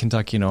Indiana,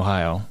 Kentucky, and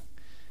Ohio,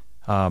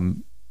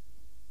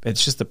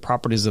 it's just the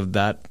properties of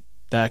that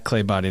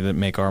clay body that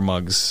make our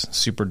mugs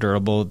super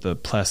durable. The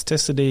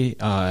plasticity,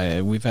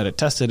 we've had it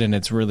tested, and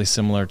it's really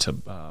similar to,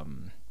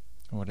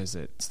 what is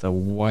it? It's the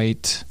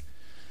white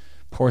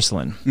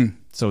porcelain.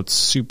 So it's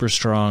super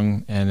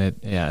strong, and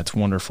it's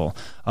wonderful.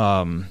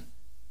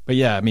 But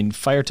yeah, I mean,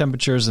 fire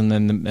temperatures and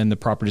then the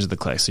properties of the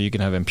clay. So you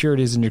can have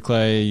impurities in your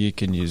clay. You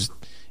can use,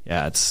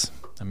 that's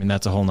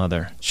a whole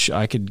nother.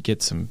 I could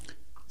get some.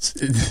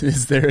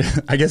 Is there?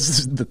 I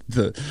guess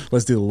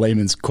let's do the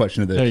layman's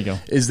question of this. There you go.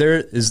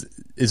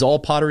 Is all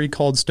pottery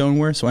called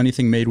stoneware? So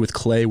anything made with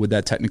clay, would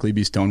that technically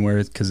be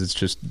stoneware because it's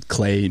just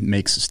clay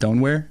makes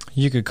stoneware?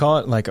 You could call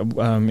it like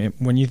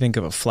when you think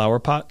of a flower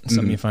pot,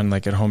 something you find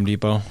like at Home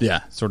Depot.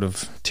 Yeah. Sort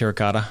of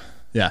terracotta.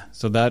 Yeah.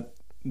 So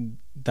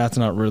that's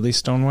not really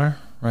stoneware,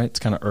 right? It's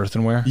kind of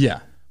earthenware.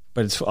 Yeah.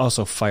 But it's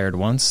also fired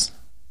once.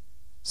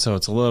 So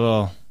it's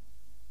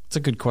a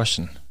good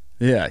question.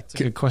 Yeah, it's a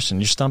good question.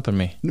 You're stumping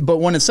me. But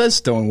when it says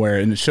stoneware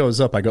and it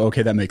shows up, I go,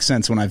 okay, that makes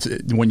sense.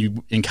 When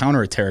you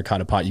encounter a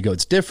terracotta pot, you go,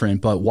 it's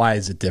different. But why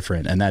is it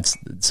different? And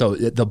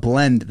the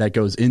blend that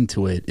goes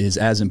into it is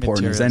as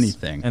important as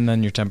anything. And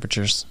then your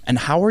temperatures. And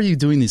how are you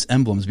doing these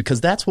emblems?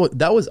 Because that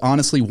was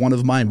honestly one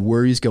of my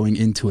worries going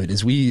into it.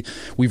 Is we've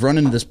run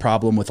into this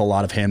problem with a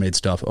lot of handmade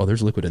stuff. Oh,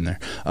 there's liquid in there.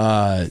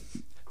 That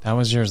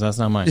was yours. That's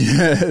not mine.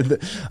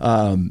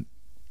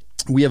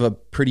 We have a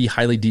pretty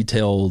highly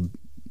detailed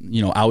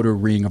outer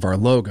ring of our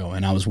logo,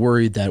 and I was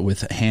worried that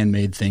with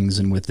handmade things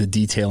and with the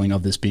detailing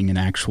of this being an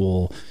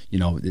actual,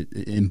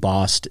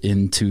 embossed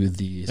into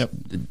the. Yep.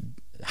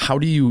 How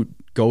do you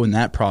go in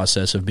that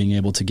process of being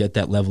able to get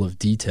that level of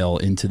detail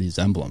into these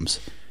emblems?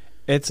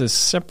 It's a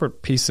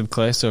separate piece of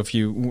clay. So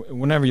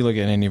whenever you look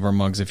at any of our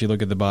mugs, if you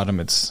look at the bottom,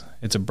 it's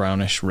a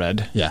brownish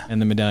red,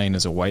 and the medallion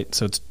is a white.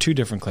 So it's two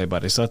different clay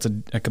bodies. So that's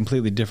a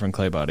completely different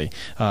clay body.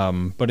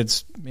 But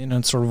it's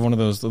it's sort of one of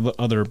those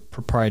other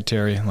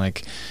proprietary,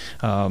 like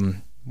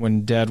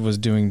when Dad was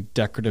doing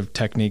decorative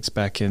techniques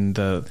back in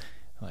the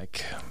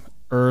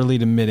early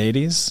to mid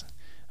 '80s.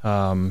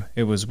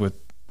 It was with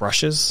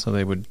brushes. So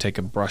they would take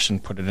a brush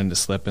and put it into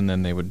slip, and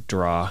then they would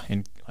draw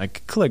in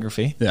like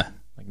calligraphy. Yeah.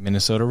 Like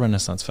Minnesota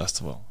Renaissance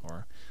Festival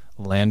or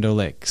Land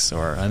O'Lakes,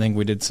 or I think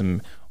we did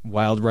some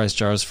wild rice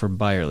jars for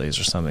Byerly's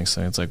or something.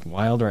 So it's like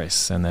wild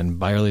rice and then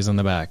Byerly's on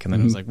the back, and then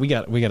it was like we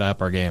got to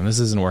up our game. This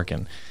isn't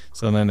working.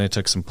 So then they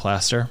took some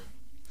plaster,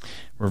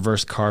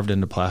 reverse carved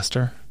into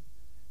plaster,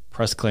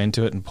 pressed clay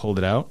into it, and pulled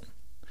it out.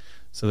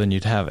 So then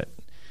you'd have it.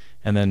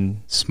 And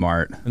then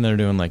smart. And they're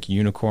doing like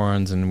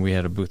unicorns, and we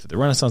had a booth at the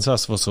Renaissance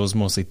Festival, so it was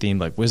mostly themed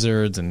like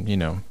wizards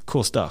and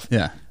cool stuff.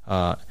 Yeah.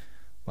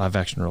 Live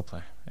action role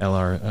play.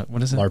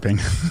 What is it? LARPing.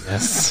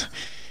 Yes.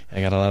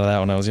 I got a lot of that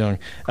when I was young.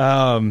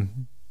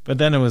 But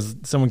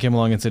then someone came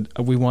along and said,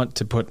 we want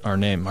to put our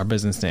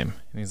business name.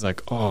 And he's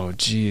like, oh,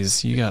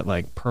 geez, you got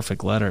like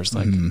perfect letters.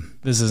 Like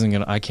this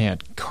isn't I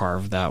can't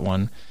carve that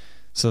one.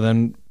 So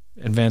then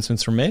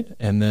advancements were made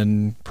and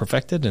then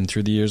perfected. And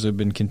through the years, we've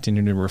been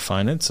continuing to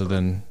refine it. So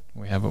then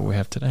we have what we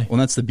have today. Well,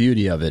 that's the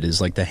beauty of it,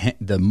 is like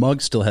the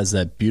mug still has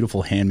that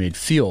beautiful handmade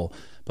feel,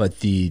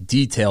 but the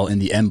detail in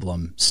the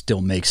emblem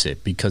still makes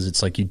it, because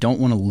it's like you don't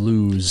want to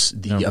lose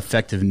the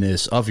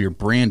effectiveness of your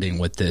branding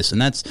with this.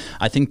 And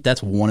I think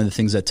that's one of the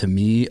things that to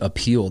me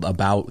appealed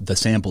about the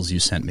samples you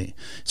sent me.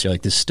 So you're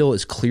like, this still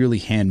is clearly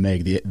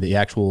handmade, the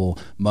actual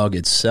mug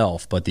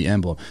itself, but the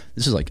emblem.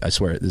 This is like, I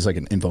swear, this is like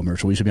an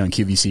infomercial. We should be on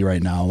QVC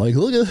right now. Like,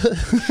 look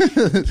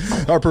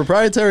at our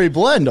proprietary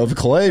blend of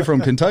clay from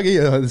Kentucky.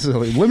 This is a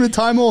limited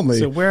time only.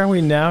 So where are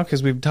we now?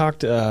 Because we've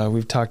talked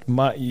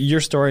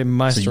your story,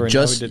 my story.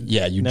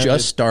 You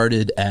just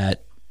started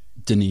at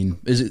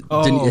Deneen.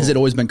 Has it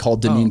always been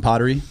called Deneen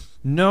Pottery?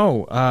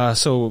 No.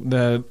 So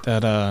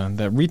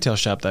that retail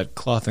shop, that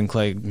cloth and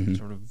clay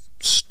sort of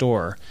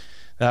store,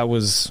 that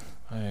was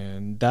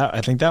And I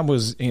think that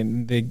was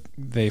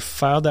they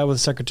filed that with the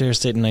Secretary of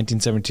State in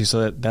 1972.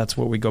 So that's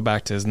what we go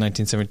back to is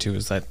 1972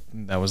 is that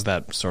was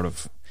that sort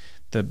of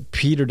the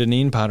Peter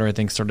Deneen Pottery I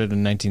think started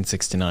in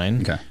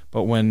 1969. Okay.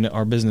 But when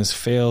our business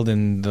failed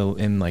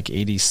in like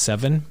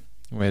 87,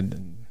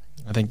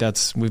 I think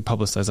we've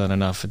publicized that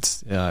enough.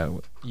 It's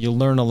you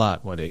learn a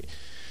lot.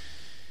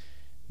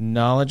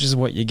 Knowledge is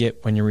what you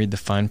get when you read the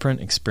fine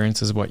print.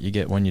 Experience is what you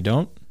get when you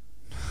don't.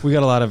 We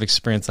got a lot of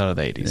experience out of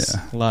the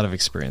 80s, a lot of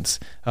experience.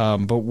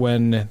 But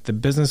when the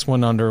business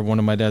went under, one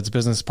of my dad's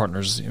business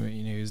partners,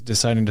 he was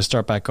deciding to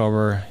start back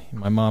over.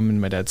 My mom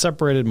and my dad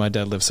separated. My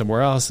dad lived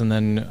somewhere else. And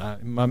then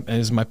it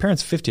was my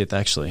parents' 50th,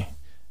 actually,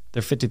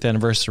 their 50th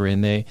anniversary.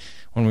 And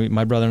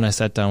my brother and I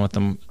sat down with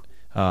them,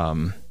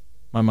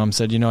 my mom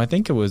said, I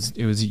think it was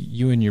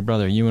you and your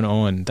brother, you and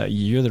Owen, that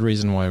you're the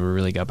reason why we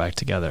really got back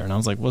together. And I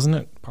was like, wasn't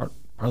it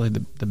partly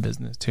the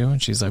business too?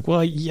 And she's like,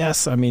 well,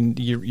 yes. I mean,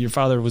 your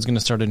father was going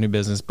to start a new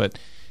business, but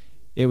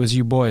it was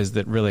you boys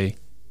that really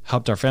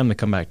helped our family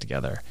come back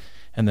together.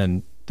 And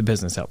then the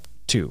business helped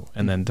too.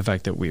 And then the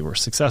fact that we were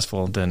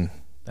successful, then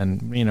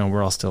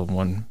we're all still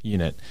one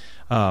unit.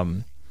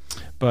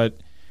 But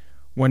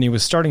when he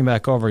was starting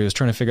back over, he was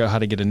trying to figure out how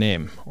to get a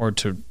name or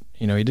to,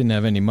 he didn't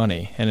have any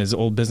money. And his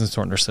old business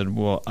partner said,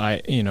 well,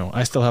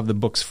 I still have the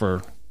books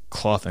for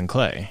Cloth and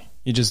Clay.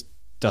 You just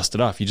dust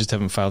it off. You just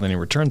haven't filed any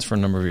returns for a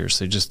number of years.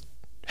 So you just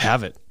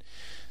have it.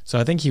 So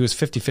I think he was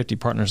 50-50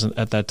 partners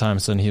at that time.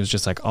 So then he was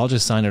just like, I'll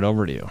just sign it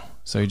over to you.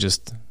 So he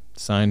just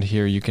signed,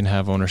 here, you can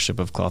have ownership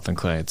of Cloth and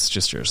Clay. It's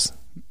just yours.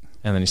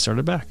 And then he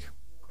started back.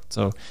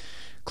 So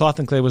Cloth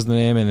and Clay was the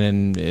name, and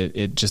then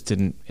it just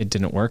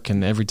didn't work.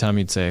 And every time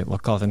he'd say,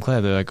 look, Cloth and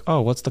Clay, they're like,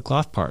 oh, what's the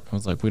cloth part? I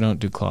was like, we don't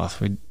do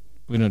cloth.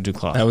 We don't do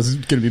cloth. That was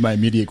going to be my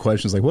immediate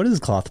question. Is like, what is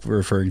cloth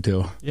referring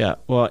to? Yeah.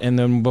 Well, and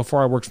then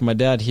before I worked for my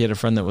dad, he had a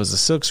friend that was a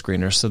silk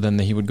screener. So then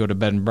he would go to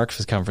bed and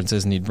breakfast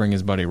conferences and he'd bring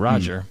his buddy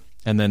Roger.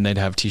 And then they'd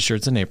have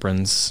T-shirts and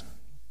aprons,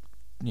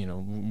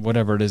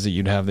 whatever it is that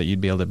you'd have that you'd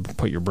be able to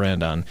put your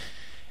brand on.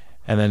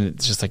 And then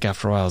it's just like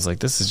after a while, I was like,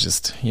 this is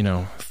just,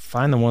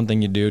 find the one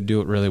thing you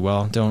do it really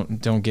well.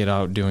 Don't get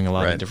out doing a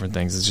lot of different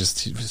things. It's just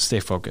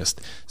stay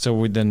focused. So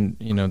we then,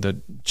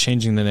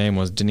 changing the name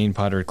was Deneen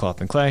Pottery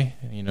Cloth and Clay,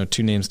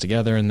 2 names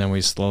together. And then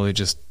we slowly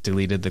just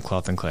deleted the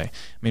Cloth and Clay.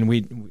 I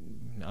mean,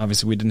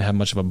 obviously we didn't have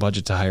much of a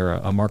budget to hire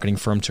a marketing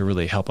firm to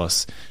really help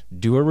us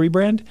do a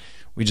rebrand.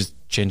 We just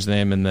changed the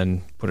name and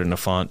then put it in a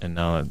font, and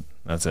now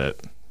that's it.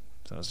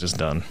 So it's just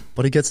done.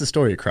 But it gets the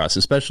story across,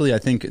 especially I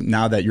think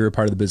now that you're a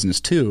part of the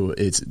business too,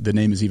 the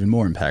name is even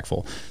more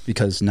impactful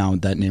because now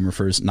that name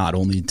refers not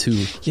only to...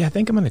 Yeah, I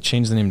think I'm going to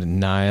change the name to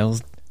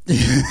Niles.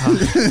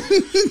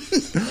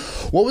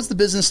 What was the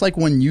business like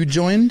when you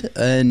joined,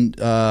 and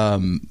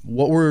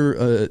what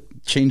were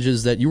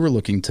changes that you were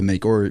looking to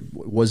make, or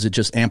was it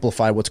just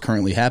amplify what's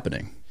currently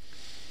happening?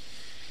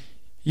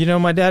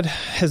 My dad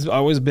has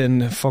always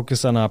been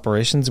focused on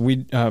operations.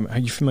 Are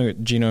you familiar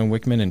with Gino and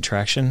Wickman and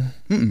Traction?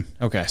 Mm-mm.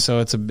 Okay, so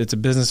it's a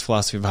business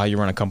philosophy of how you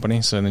run a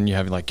company. So then you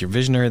have like your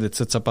visionary that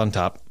sits up on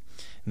top.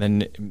 And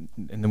then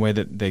in the way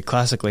that they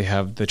classically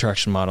have the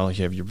Traction model,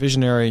 you have your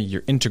visionary,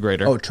 your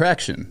integrator. Oh,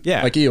 Traction.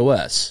 Yeah. Like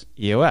EOS.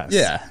 EOS.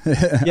 Yeah.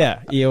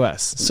 Yeah,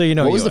 EOS. So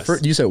what was the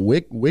first? You said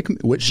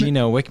Wickman?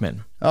 Gino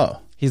Wickman.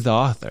 Oh. He's the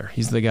author.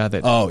 He's the guy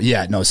that... Oh,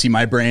 yeah. No, see,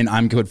 my brain,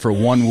 I'm good for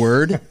one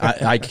word.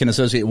 I can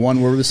associate one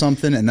word with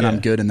something, and then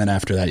I'm good, and then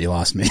after that, you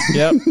lost me.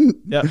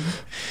 Yep.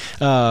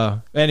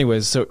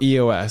 Anyways, so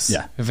EOS.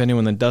 Yeah. If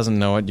anyone that doesn't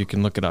know it, you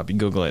can look it up. You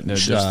Google it.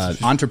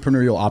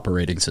 Entrepreneurial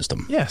Operating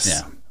System. Yes.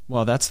 Yeah.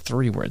 Well, that's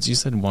 3 words. You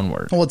said 1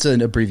 word. Well, it's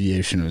an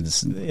abbreviation.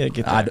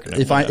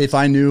 If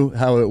I knew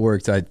how it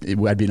worked, I'd be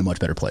in a much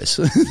better place.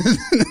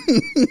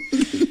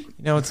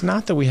 It's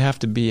not that we have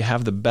to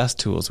have the best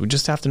tools. We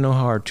just have to know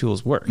how our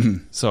tools work.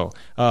 Mm-hmm. So,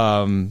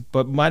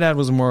 but my dad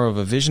was more of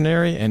a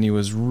visionary, and he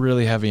was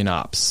really heavy in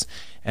ops.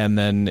 And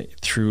then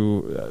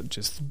through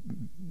just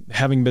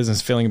having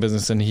business, failing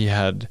business, and he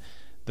had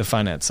the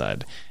finance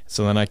side.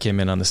 So then I came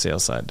in on the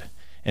sales side.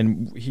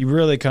 And he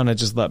really kind of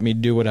just let me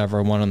do whatever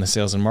I want on the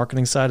sales and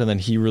marketing side, and then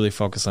he really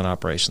focused on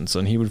operations.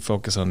 And he would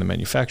focus on the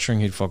manufacturing.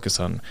 He'd focus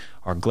on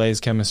our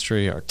glaze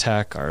chemistry, our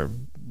tech, our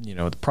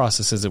the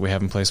processes that we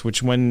have in place,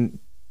 which when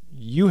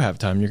you have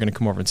time, you're going to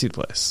come over and see the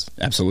place.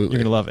 Absolutely.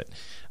 You're going to love it.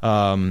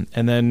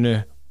 And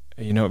then,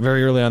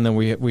 very early on, then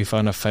we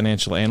found a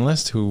financial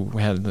analyst who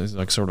had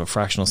like sort of a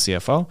fractional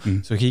CFO.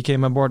 Mm-hmm. So he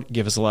came on board,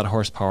 gave us a lot of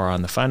horsepower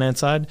on the finance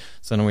side.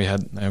 So then we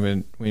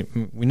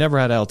never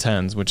had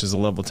L10s, which is a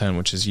level 10,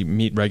 which is you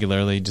meet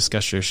regularly,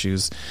 discuss your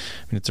issues.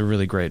 It's a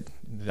really great,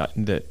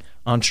 the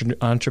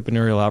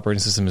entrepreneurial operating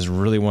system is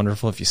really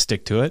wonderful if you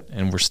stick to it,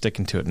 and we're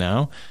sticking to it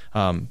now.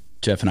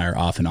 Jeff and I are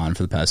off and on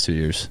for the past 2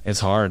 years. It's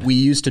hard. We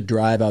used to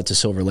drive out to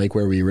Silver Lake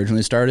where we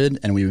originally started,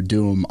 and we would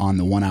do them on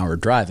the 1 hour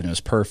drive, and it was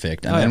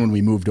perfect. And then when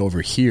we moved over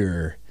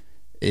here,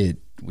 we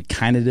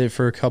kind of did it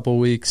for a couple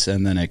weeks,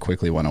 and then it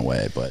quickly went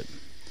away. But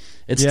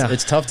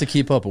it's tough to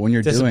keep up. But when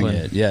you're doing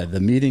it, the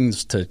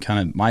meetings to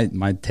kind of my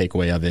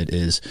takeaway of it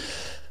is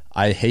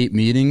I hate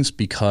meetings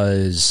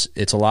because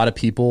it's a lot of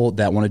people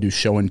that want to do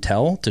show and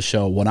tell to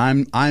show what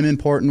I'm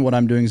important, what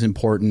I'm doing is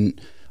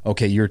important.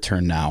 Okay, your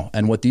turn now.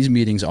 And what these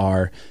meetings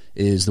are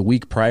is the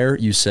week prior,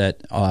 you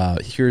set,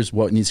 here's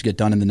what needs to get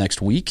done in the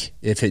next week.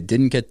 If it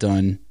didn't get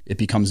done, it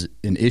becomes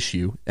an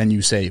issue. And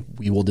you say,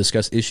 we will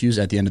discuss issues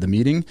at the end of the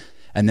meeting.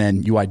 And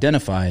then you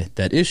identify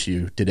that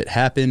issue. Did it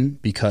happen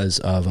because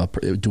of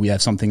do we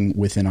have something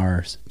within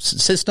our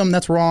system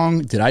that's wrong?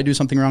 Did I do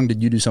something wrong?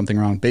 Did you do something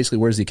wrong? Basically,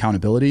 where's the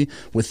accountability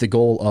with the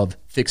goal of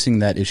fixing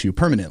that issue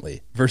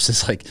permanently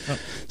versus like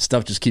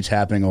stuff just keeps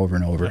happening over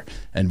and over.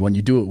 And when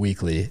you do it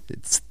weekly,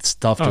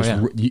 stuff just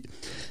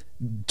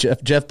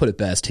Jeff put it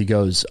best. He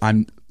goes,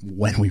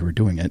 when we were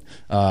doing it,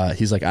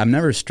 he's like, I'm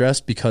never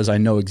stressed because I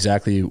know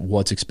exactly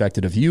what's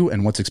expected of you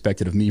and what's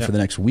expected of me for the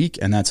next week.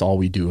 And that's all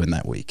we do in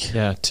that week.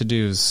 Yeah.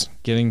 To-dos,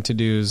 getting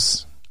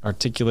to-dos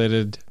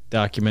articulated,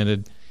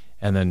 documented,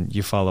 and then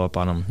you follow up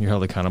on them. You're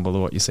held accountable to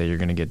what you say you're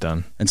going to get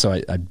done. And so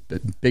I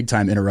big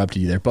time interrupted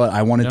you there, but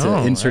I wanted to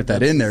insert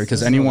that in there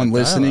because anyone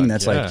listening,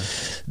 that's like,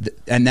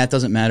 and that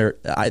doesn't matter.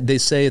 They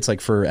say it's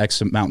like for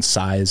X amount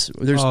size.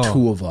 There's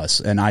two of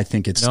us, and I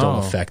think it's still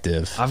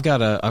effective. I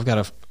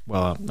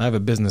have a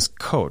business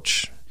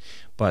coach,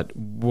 but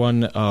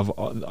one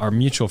of our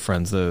mutual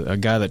friends, a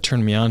guy that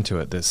turned me on to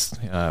it,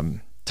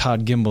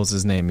 Todd Gimbel's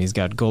his name. He's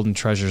got Golden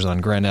Treasures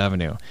on Grand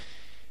Avenue.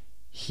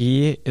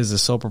 He is the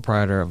sole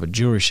proprietor of a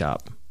jewelry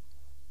shop.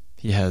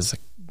 He has,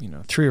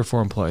 3 or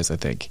 4 employees, I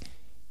think.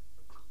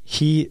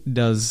 He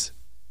does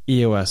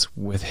EOS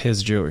with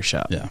his jewelry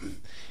shop. Yeah.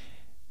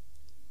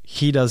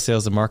 He does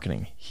sales and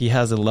marketing. He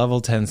has a level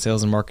 10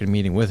 sales and marketing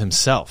meeting with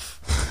himself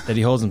that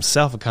he holds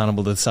himself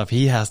accountable to the stuff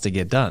he has to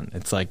get done.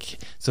 It's like,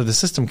 so the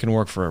system can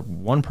work for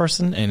one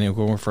person and it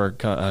can work for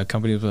a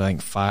company with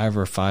like 5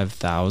 or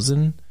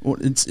 5,000. Well,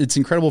 it's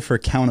incredible for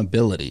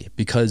accountability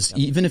because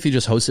even if he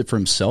just hosts it for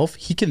himself,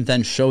 he can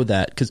then show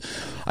that. Because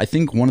I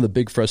think one of the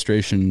big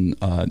frustration,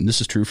 and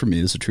this is true for me,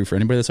 this is true for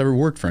anybody that's ever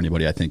worked for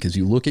anybody, I think, is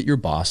you look at your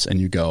boss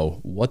and you go,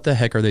 what the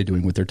heck are they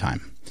doing with their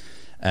time?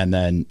 And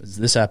then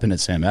this happened at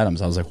Sam Adams.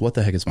 I was like, what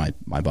the heck is my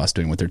boss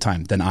doing with their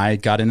time? Then I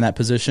got in that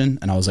position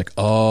and I was like,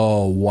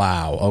 oh,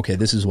 wow. Okay,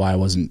 this is why I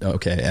wasn't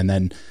okay. And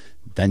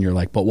then you're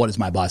like, but what is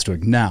my boss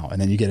doing now?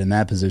 And then you get in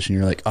that position.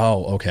 You're like,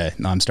 oh, okay.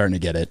 Now I'm starting to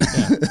get it.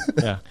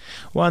 Yeah.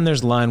 Well, and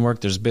there's line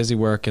work, there's busy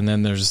work. And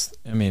then there's,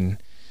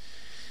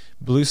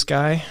 blue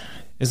sky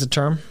is a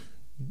term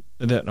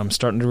that I'm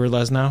starting to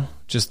realize now.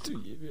 Just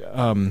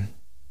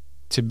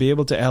to be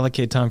able to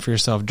allocate time for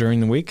yourself during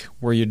the week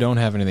where you don't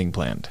have anything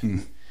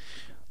planned.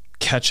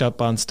 Catch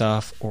up on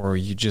stuff, or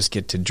you just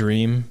get to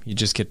dream. You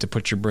just get to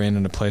put your brain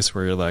in a place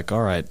where you're like,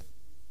 all right,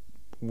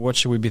 what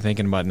should we be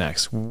thinking about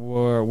next?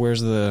 Where's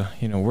the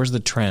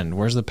trend?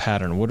 Where's the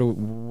pattern?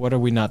 What are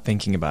we not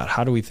thinking about?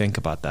 How do we think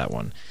about that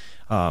one?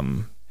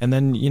 And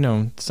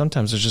then,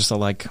 sometimes there's a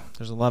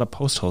lot of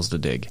post holes to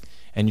dig,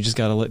 and you just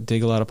got to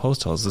dig a lot of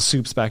post holes. The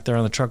soup's back there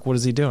on the truck. What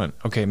is he doing?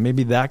 Okay,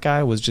 maybe that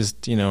guy was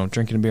just,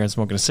 drinking a beer and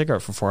smoking a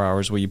cigarette for 4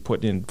 hours while you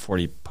put in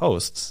 40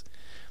 posts.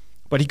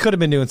 But he could have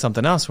been doing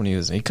something else when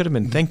he could have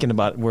been thinking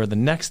about where the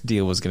next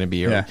deal was going to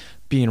be, or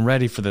being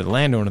ready for the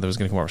landowner that was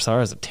going to come over.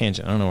 Sorry, as a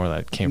tangent. I don't know where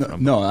that came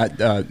from. No,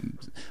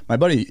 my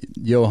buddy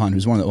Johan,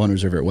 who's one of the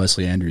owners over at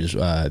Wesley Andrews,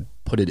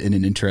 put it in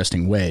an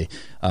interesting way.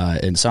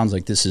 And it sounds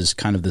like this is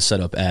kind of the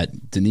setup at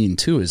Deneen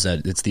too, is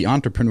that it's the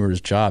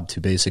entrepreneur's job to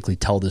basically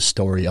tell the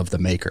story of the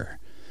maker.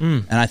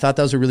 And I thought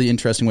that was a really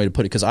interesting way to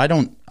put it because I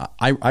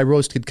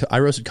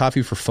roasted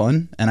coffee for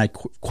fun, and I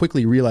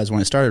quickly realized when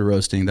I started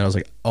roasting that I was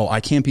like, oh, I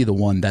can't be the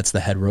one that's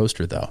the head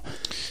roaster though,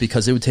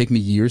 because it would take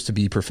me years to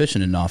be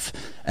proficient enough.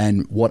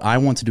 And what I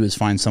want to do is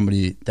find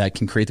somebody that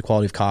can create the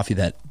quality of coffee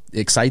that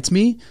excites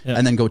me,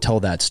 and then go tell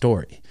that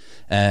story.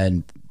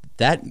 And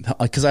that,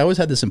 because I always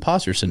had this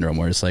imposter syndrome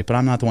where it's like, but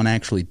I'm not the one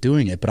actually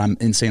doing it, but I'm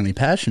insanely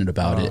passionate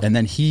about it. And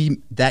then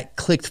that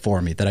clicked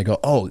for me that I go,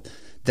 oh,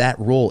 that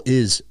role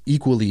is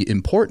equally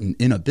important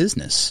in a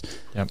business.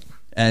 Yep.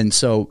 And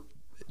so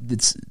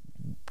it's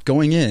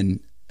going in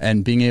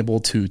and being able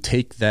to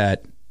take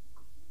that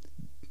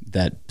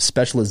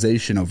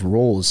specialization of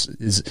roles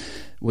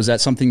was that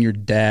something your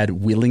dad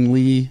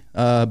willingly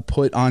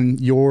put on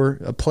your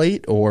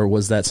plate, or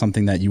was that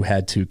something that you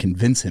had to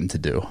convince him to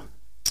do?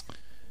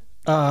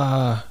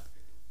 Well,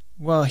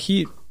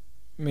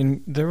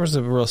 there was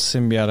a real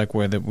symbiotic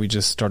way that we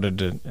just started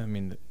to,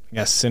 I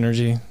guess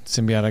synergy,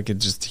 symbiotic.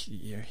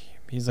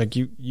 He's like,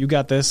 you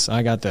got this,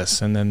 I got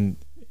this, and then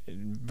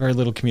very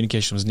little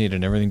communication was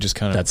needed. Everything just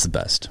kind of, that's the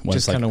best.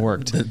 Just kind of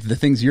worked. The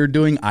things you're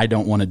doing, I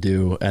don't want to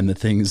do, and the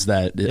things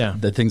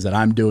that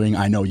I'm doing,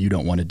 I know you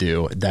don't want to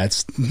do.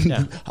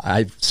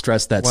 I've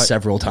stressed that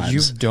several times.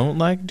 You don't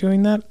like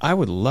doing that? I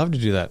would love to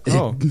do that.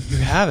 Oh, you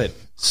have it.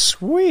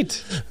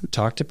 Sweet.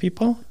 Talk to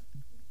people.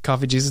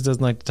 Coffee Jesus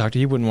doesn't like to talk to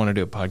you. He wouldn't want to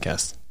do a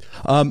podcast.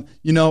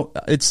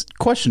 It's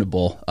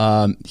questionable.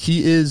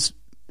 He is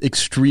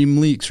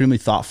extremely, extremely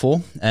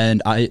thoughtful,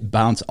 and I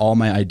bounce all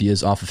my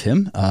ideas off of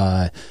him.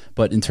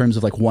 But in terms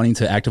of like wanting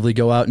to actively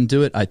go out and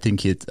do it, I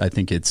think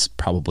it's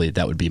probably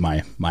that would be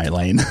my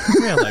lane.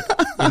 Yeah, like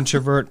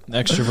introvert,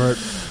 extrovert.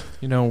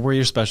 where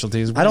your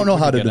specialties. I don't know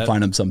how to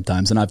define them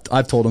sometimes, and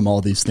I've told him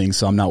all these things,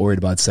 so I'm not worried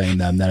about saying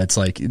them. That it's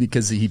like,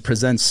 because he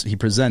presents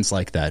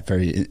like that,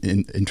 very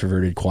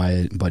introverted,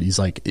 quiet, but he's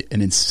like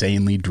an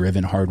insanely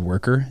driven hard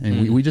worker,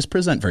 and we just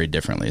present very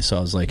differently. So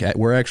I was like,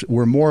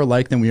 we're more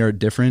alike than we are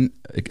different,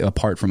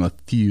 apart from a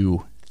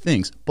few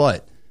things.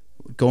 But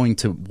going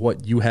to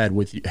what you had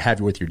with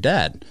your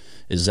dad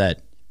is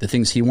that the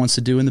things he wants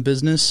to do in the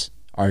business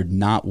are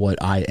not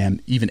what I am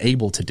even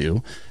able to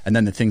do. And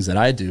then the things that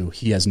I do,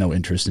 he has no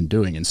interest in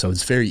doing. And so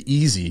it's very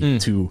easy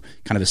to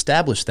kind of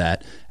establish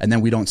that. And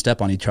then we don't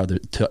step on each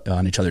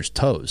other's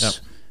toes. Yep.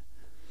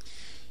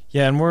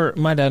 Yeah. And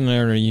my dad and I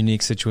are in a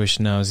unique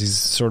situation now as he's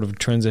sort of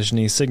transitioning.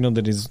 He signaled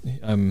that he's,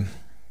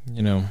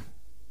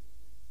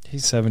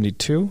 he's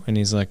 72 and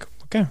he's like,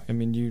 okay, I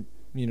mean, you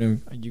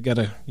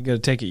gotta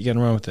take it. You gotta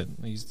run with it.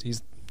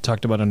 He's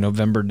talked about a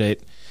November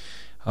date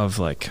of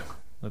like,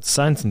 let's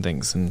sign some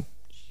things and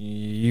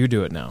you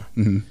do it now.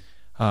 Mm-hmm.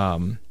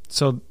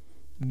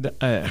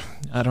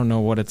 I don't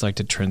know what it's like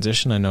to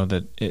transition. I know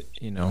that it,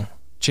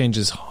 change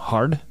is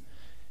hard,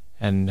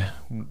 and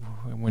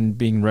when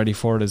being ready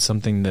for it is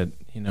something that,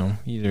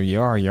 either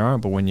you are or you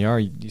aren't, but when you are,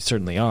 you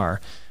certainly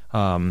are.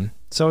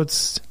 So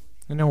it's,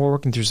 we're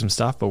working through some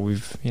stuff, but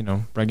we've,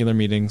 regular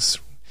meetings,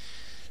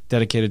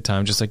 dedicated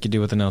time, just like you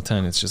do with an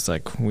L10. It's just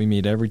like we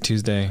meet every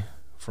Tuesday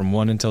from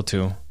 1 until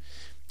 2.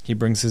 He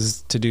brings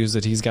his to-dos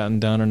that he's gotten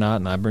done or not,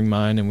 and I bring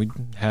mine, and we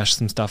hash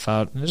some stuff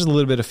out. There's a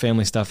little bit of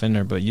family stuff in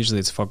there, but usually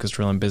it's focused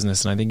real on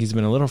business, and I think he's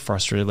been a little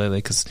frustrated lately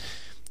because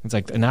it's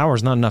like an hour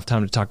is not enough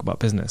time to talk about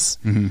business.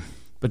 Mm-hmm.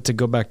 But to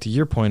go back to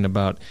your point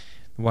about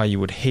why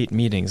you would hate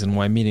meetings and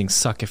why meetings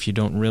suck if you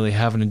don't really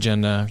have an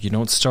agenda, you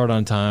don't start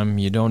on time,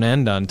 you don't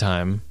end on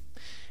time,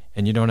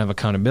 and you don't have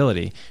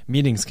accountability,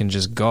 meetings can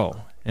just go.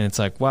 And it's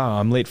like, wow,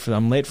 I'm late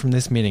from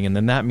this meeting and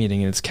then that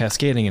meeting, and it's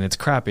cascading and it's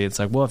crappy. It's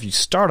like, well, if you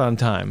start on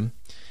time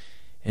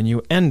and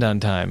you end on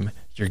time,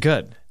 you're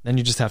good. Then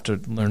you just have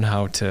to learn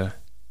how to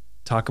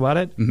talk about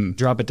it,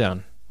 drop it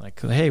down.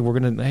 Like, hey,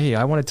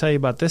 I want to tell you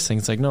about this thing.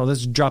 It's like, no,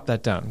 let's drop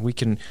that down. We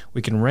can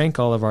rank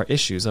all of our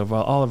issues, of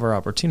all of our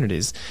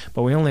opportunities,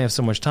 but we only have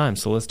so much time.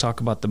 So let's talk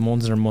about the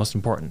ones that are most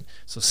important.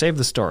 So save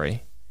the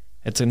story.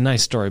 It's a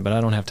nice story, but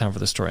I don't have time for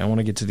the story. I want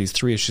to get to these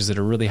 3 issues that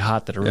are really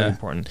hot, that are really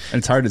important. And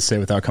it's hard to say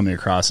without coming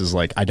across as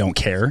like, I don't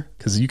care,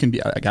 because you can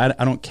be like, I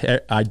don't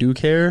care. I do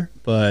care,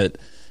 but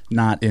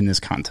not in this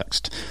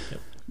context. Yep.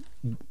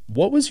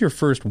 What was your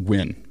first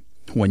win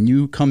when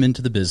you come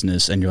into the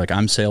business and you're like,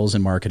 I'm sales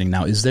and marketing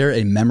now? Is there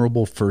a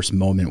memorable first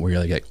moment where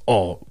you're like,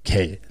 oh,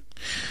 okay,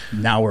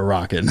 now we're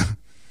rocking?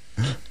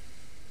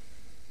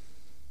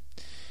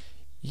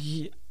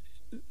 Yeah,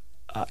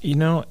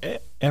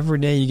 every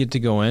day you get to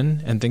go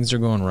in and things are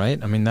going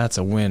right. I mean, that's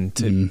a win.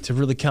 To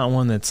really count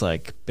one that's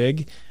like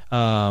big. We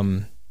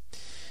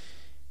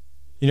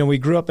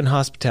grew up in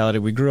hospitality.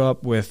 We grew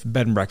up with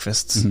bed and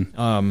breakfasts.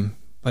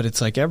 But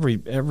it's like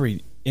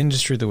every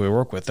industry that we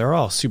work with, they're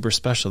all super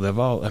special. They've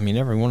all,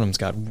 every one of them's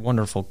got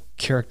wonderful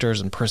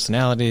characters and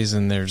personalities,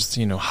 and there's,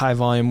 high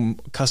volume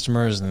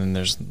customers, and then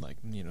there's like,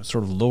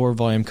 sort of lower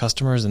volume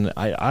customers. And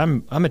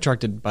I'm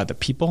attracted by the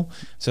people.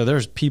 So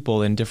there's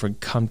people in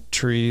different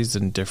countries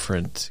and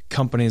different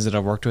companies that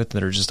I've worked with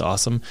that are just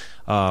awesome.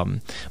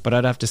 But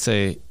I'd have to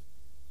say,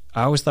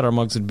 I always thought our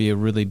mugs would be a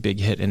really big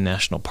hit in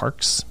national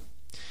parks.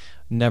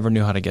 Never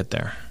knew how to get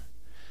there.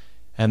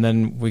 And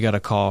then we got a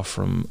call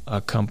from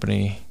a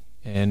company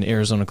in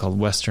Arizona called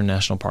Western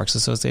National Parks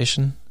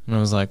Association. And I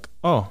was like,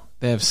 oh,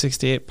 they have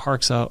 68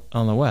 parks out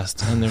on the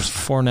West, and there's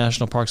 4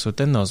 national parks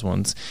within those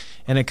ones.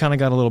 And it kind of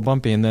got a little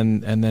bumpy. And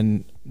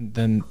then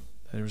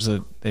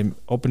they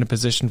opened a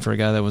position for a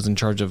guy that was in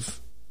charge of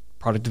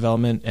product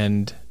development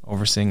and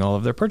overseeing all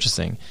of their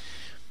purchasing.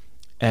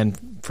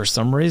 And for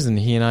some reason,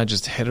 he and I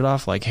just hit it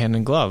off like hand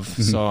in glove.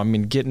 So,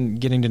 getting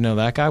to know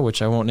that guy,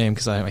 which I won't name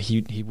because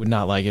he would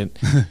not like it.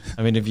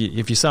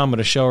 If you saw him at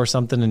a show or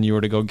something and you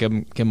were to go give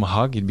him a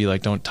hug, he'd be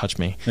like, don't touch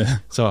me. Yeah.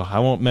 So I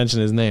won't mention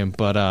his name.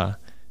 But,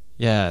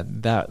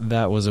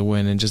 that was a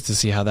win. And just to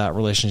see how that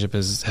relationship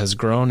has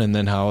grown, and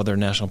then how other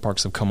national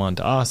parks have come on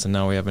to us. And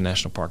now we have a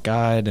national park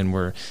guide, and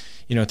we're,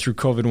 through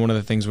COVID, one of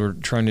the things we're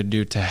trying to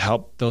do to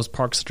help those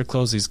parks that are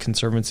closed, these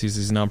conservancies,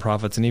 these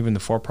nonprofits, and even the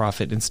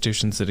for-profit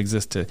institutions that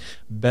exist to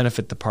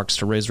benefit the parks,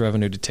 to raise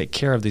revenue, to take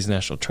care of these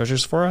national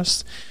treasures for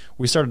us.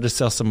 We started to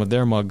sell some of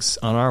their mugs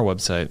on our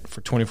website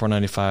for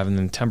 $24.95, and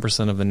then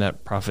 10% of the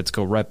net profits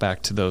go right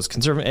back to those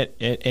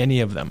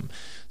any of them.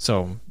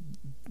 So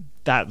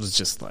that was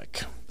just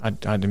like,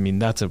 that's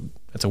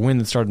a win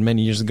that started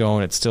many years ago,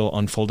 and it's still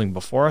unfolding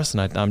before us,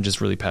 and I'm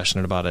just really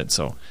passionate about it.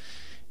 So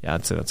yeah,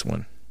 I'd say that's a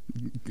win.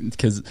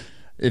 Because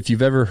if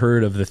you've ever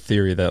heard of the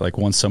theory that like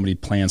once somebody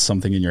plants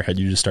something in your head,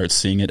 you just start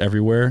seeing it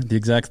everywhere, the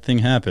exact thing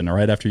happened.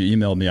 Right after you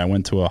emailed me, I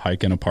went to a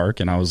hike in a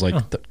park, and I was like,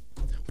 what the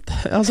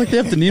hell? I was like, they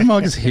have Deneen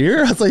mugs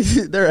here? I was like,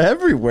 they're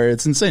everywhere.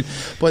 It's insane.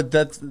 But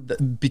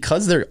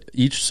because they're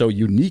each so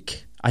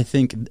unique, I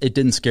think it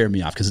didn't scare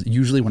me off, because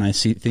usually when I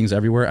see things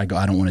everywhere, I go,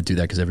 I don't want to do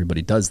that because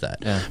everybody does that.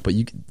 Yeah.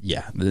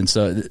 But and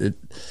so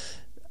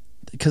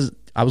because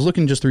I was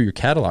looking just through your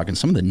catalog, and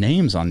some of the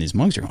names on these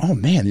mugs are, oh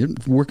man, you're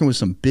working with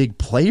some big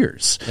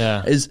players.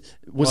 Yeah.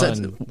 Was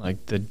that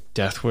like the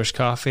Death Wish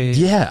coffee?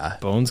 Yeah.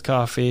 Bones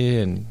coffee,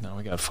 and now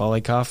we got Folly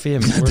coffee. I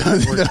mean,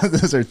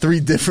 those are three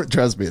different.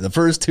 Trust me, the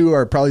first two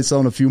are probably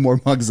selling a few more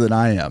mugs than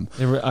I am.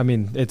 I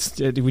mean,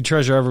 we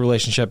treasure every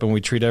relationship, and we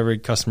treat every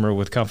customer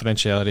with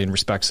confidentiality and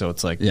respect. So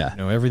it's like,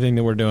 everything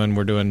that we're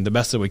doing the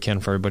best that we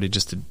can for everybody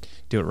just to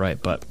do it right.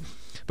 But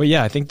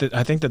yeah, I think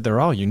that they're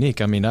all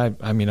unique. I mean, I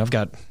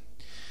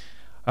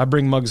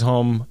bring mugs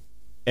home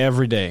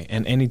every day,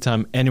 and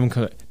anytime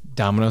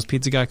Domino's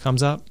pizza guy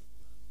comes up,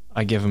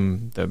 I give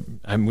him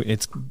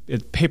it's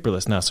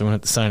paperless now, so we don't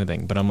have to sign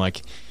anything. But I'm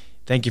like,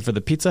 thank you for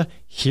the pizza.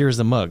 Here's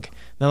a mug. And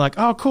they're like,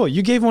 oh, cool.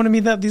 You gave one to me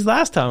these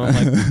last time. I'm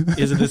like,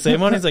 is it the same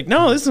one? He's like,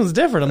 no, this one's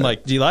different. I'm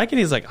like, do you like it?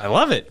 He's like, I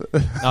love it.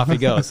 Off he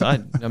goes. So I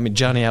mean,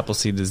 Johnny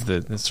Appleseed is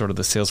the sort of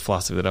the sales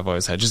philosophy that I've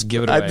always had. Just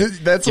give it away.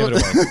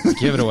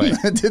 Give it away.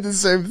 I did the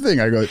same thing.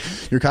 I go,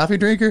 you're a coffee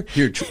drinker?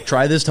 Here,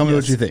 try this. Tell me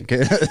what you think.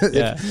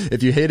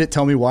 If you hate it,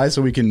 tell me why,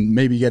 so we can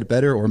maybe get it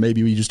better, or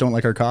maybe we just don't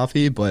like our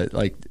coffee, but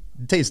like,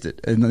 taste it.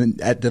 And then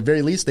at the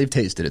very least, they've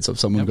tasted it. So if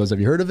someone goes, have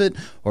you heard of it?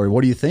 Or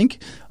what do you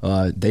think?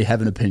 They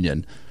have an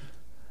opinion.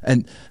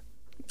 And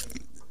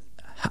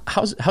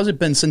how's it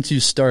been since you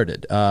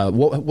started?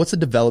 What's the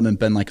development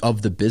been like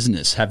of the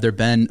business? Have there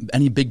been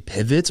any big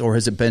pivots, or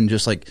has it been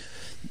just like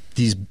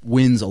these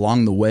wins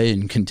along the way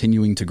and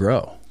continuing to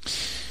grow?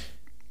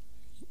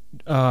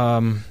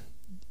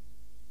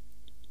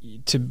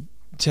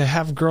 To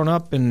have grown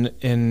up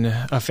in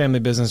a family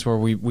business where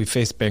we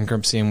faced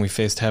bankruptcy and we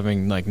faced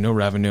having like no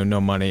revenue, no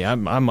money, I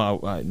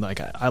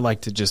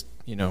like to just,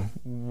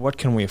 what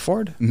can we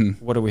afford? Mm-hmm.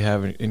 What do we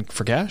have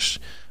for cash?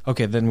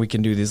 Okay, then we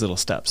can do these little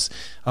steps.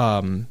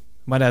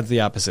 My dad's the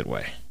opposite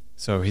way.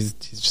 So he's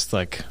just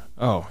like,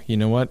 oh, you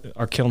know what?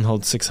 Our kiln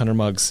holds 600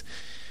 mugs.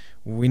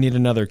 We need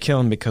another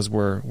kiln because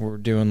we're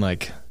doing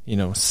like,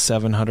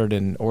 700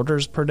 in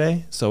orders per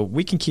day. So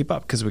we can keep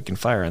up because we can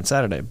fire on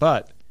Saturday,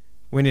 but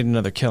we need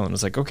another kiln.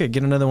 It's like, okay,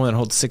 get another one that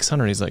holds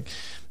 600. He's like,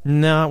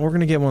 no, we're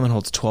going to get one that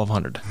holds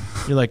 1,200.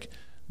 You're like,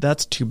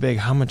 that's too big.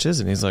 How much is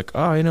it? And he's like,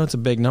 oh, it's a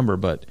big number,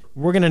 but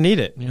we're going to need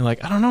it. And you're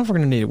like, I don't know if we're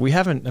going to need it. We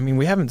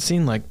haven't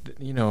seen like,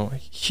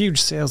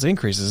 huge sales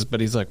increases, but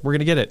he's like, we're going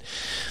to get it.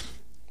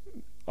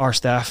 Our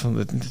staff,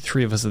 the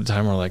three of us at the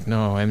time, were like,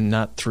 no, I'm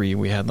not three.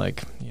 We had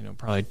like,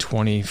 probably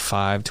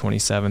 25,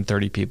 27,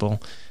 30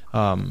 people.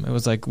 It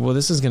was like, well,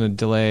 this is going to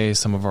delay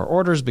some of our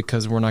orders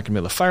because we're not going to be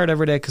able to fire it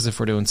every day, because if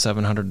we're doing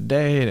 700 a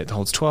day and it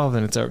holds 12,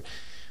 then it's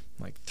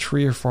like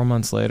 3 or 4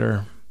 months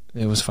later,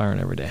 it was firing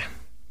every day.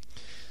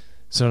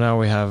 So now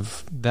we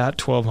have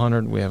that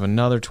 1,200, we have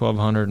another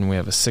 1,200, and we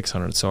have a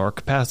 600. So our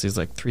capacity is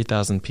like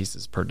 3,000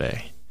 pieces per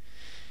day.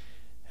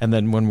 And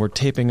then when we're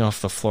taping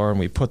off the floor and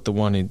we put the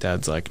one,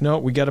 Dad's like, no,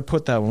 we got to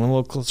put that one a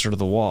little closer to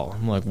the wall.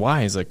 I'm like,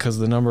 why? He's like, because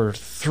the number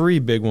 3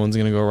 big one's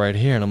going to go right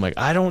here. And I'm like,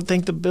 I don't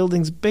think the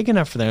building's big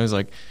enough for that. He's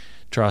like,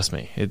 trust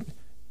me.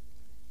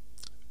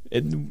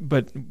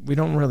 But we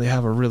don't really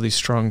have a really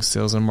strong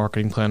sales and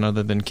marketing plan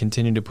other than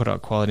continue to put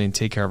out quality and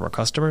take care of our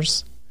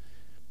customers.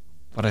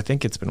 But I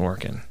think it's been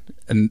working.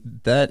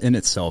 And that in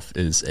itself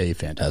is a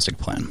fantastic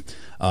plan.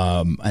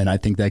 And I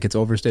think that gets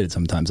overstated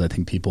sometimes. I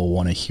think people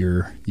want to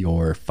hear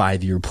your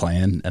 5-year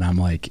plan. And I'm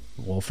like,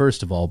 well,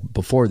 first of all,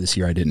 before this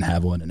year, I didn't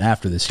have one. And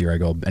after this year, I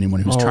go,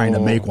 anyone who's trying to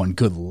make one,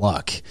 good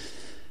luck.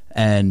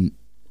 And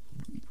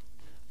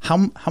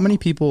how many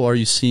people are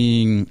you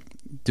seeing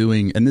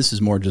doing, and this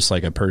is more just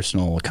like a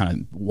personal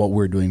kind of what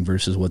we're doing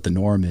versus what the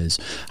norm is.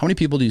 How many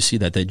people do you see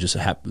that they just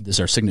have, this is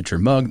our signature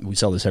mug, we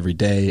sell this every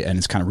day, and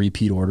it's kind of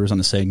repeat orders on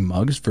the same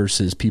mugs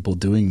versus people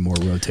doing more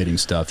rotating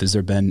stuff? Has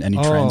there been any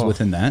trends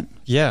within that?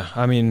 Yeah.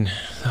 I mean,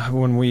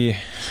 when we,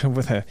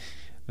 with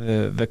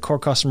the core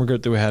customer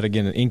group that we had,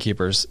 again,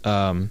 Innkeepers,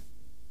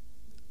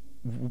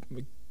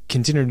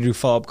 continue to do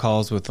follow-up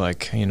calls with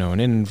like, an inn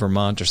in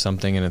Vermont or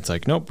something, and it's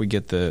like, nope, we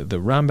get the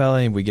round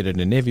belly, we get it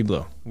in navy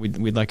blue.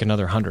 We'd like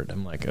another 100.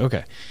 I'm like,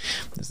 okay,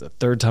 this is the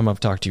 3rd time I've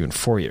talked to you in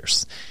 4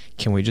 years.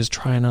 Can we just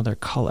try another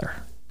color?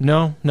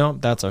 No,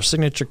 that's our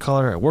signature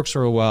color. It works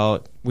real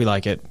well. We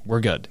like it.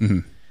 We're good. Mm-hmm.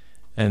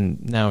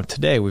 And now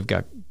today we've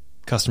got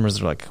customers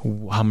that are like,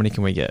 how many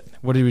can we get?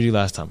 What did we do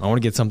last time? I want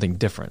to get something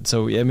different.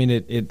 So, I mean,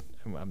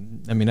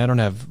 I don't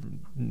have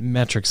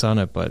metrics on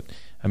it, but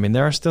I mean,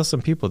 there are still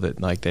some people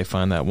that like, they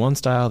find that one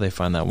style, they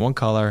find that one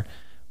color,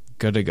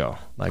 good to go.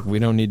 Like, we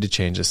don't need to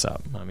change this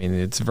up. I mean,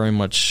 it's very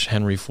much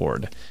Henry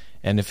Ford.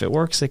 And if it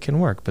works, it can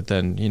work. But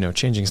then,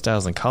 changing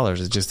styles and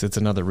colors it's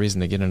another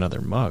reason to get another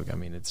mug. I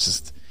mean, it's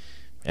just,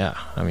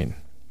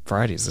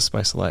 variety is the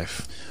spice of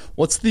life.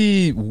 What's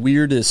the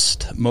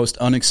weirdest, most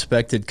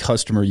unexpected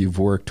customer you've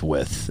worked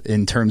with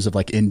in terms of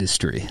like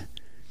industry?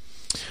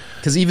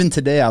 Because even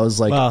today I was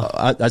like,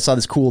 I saw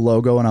this cool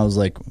logo and I was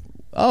like,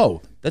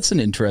 oh, that's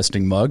an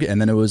interesting mug. And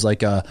then it was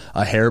like a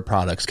hair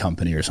products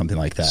company or something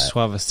like that.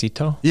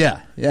 Suavecito?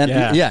 Yeah.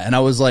 And I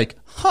was like,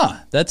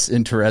 that's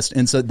interesting.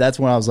 And so that's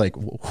when I was like,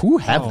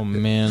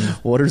 man,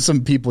 what are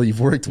some people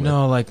you've worked with?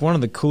 No, like one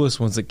of the coolest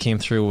ones that came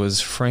through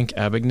was Frank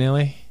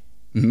Abagnale,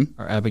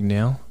 or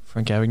Abagnale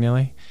Frank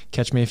Abagnale,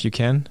 Catch Me If You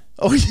Can.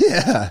 Oh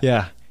yeah.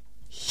 Yeah.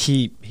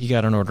 He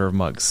got an order of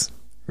mugs.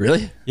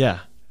 Really? Yeah.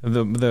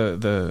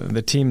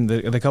 The team,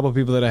 the couple of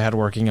people that I had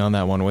working on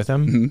that one with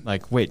him,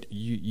 like, wait,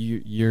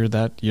 you're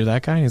that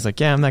guy? And he's like,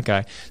 yeah, I'm that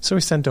guy. So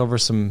he sent over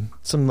some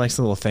nice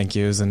little thank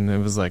yous, and it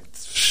was like,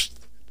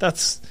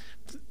 that's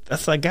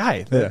that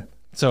guy. Yeah.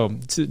 So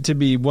to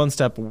be one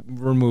step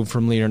removed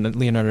from Leonardo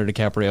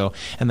DiCaprio,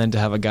 and then to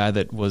have a guy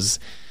that was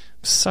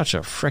such a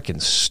frickin'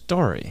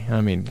 story.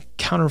 I mean,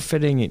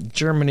 counterfeiting in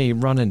Germany,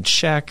 running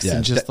checks,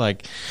 and just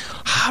like,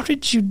 how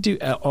did you do?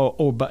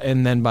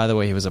 And then, by the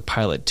way, he was a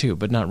pilot too,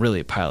 but not really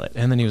a pilot.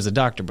 And then he was a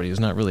doctor, but he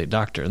was not really a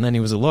doctor. And then he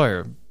was a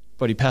lawyer,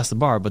 but he passed the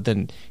bar. But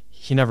then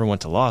he never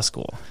went to law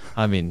school.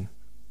 I mean,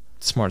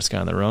 smartest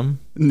guy in the room.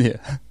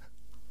 Yeah.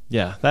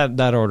 Yeah.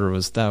 That order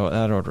was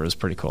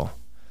pretty cool.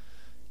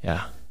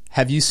 Yeah.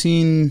 Have you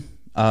seen?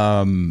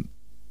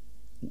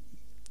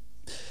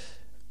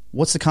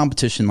 What's the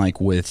competition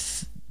like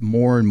with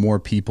more and more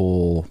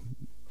people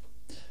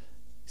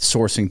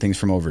sourcing things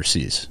from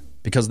overseas?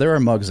 Because there are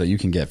mugs that you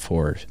can get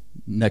for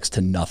next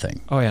to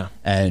nothing. Oh, yeah.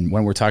 And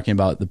when we're talking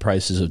about the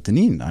prices of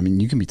Deneen, I mean,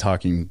 you can be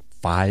talking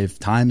 5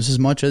 times as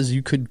much as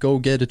you could go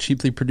get a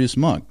cheaply produced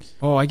mug.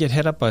 Oh, I get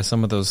hit up by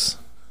some of those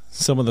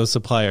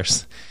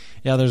suppliers.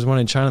 Yeah, there's one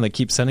in China that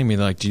keeps sending me,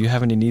 like, do you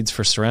have any needs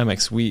for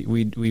ceramics? We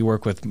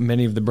work with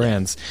many of the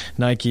brands,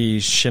 Nike,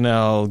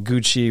 Chanel,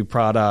 Gucci,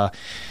 Prada,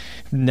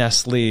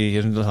 Nestle,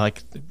 and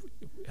like,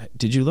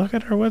 did you look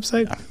at our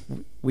website? Yeah.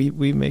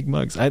 We make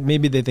mugs.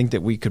 Maybe they think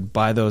that we could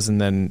buy those and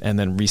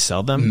then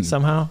resell them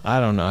somehow. I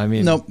don't know. I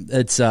mean, no,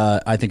 it's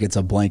I think it's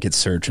a blanket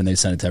search, and they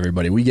send it to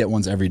everybody. We get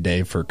ones every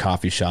day for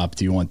coffee shop.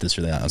 Do you want this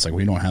or that? I was like,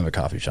 we don't have a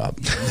coffee shop.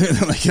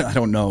 Like, I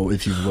don't know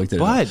if you've looked at it.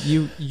 But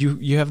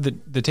you have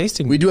the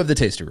tasting. We do have the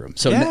tasting room.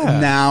 So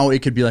now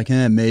it could be like,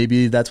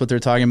 maybe that's what they're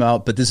talking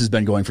about. But this has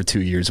been going for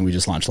 2 years, and we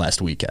just launched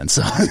last weekend.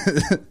 So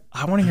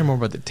I want to hear more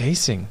about the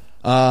tasting.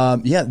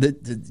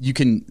 You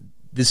can.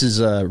 This is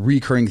a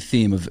recurring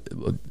theme of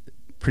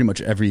pretty much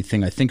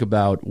everything I think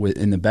about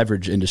in the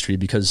beverage industry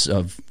because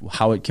of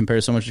how it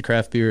compares so much to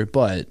craft beer.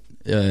 But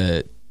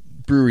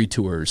brewery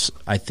tours,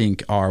 I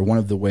think, are one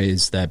of the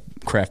ways that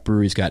craft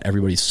breweries got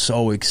everybody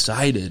so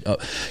excited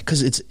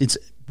because it's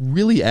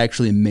really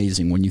actually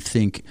amazing when you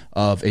think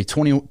of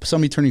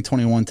somebody turning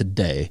 21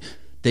 today.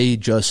 They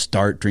just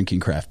start drinking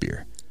craft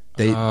beer.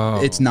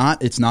 It's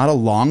not a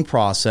long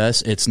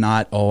process. It's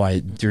not,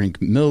 I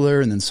drink Miller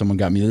and then someone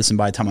got me this, and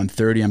by the time I'm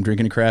 30, I'm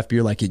drinking a craft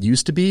beer like it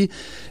used to be.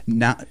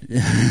 Now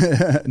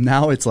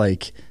it's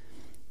like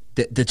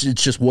it's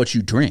just what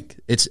you drink.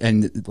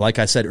 And like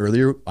I said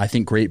earlier, I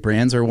think great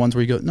brands are ones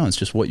where you go, no, it's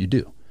just what you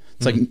do.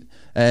 It's like,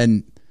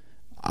 and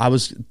I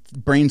was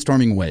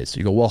brainstorming ways.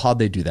 You go, well, how'd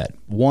they do that?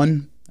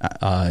 One,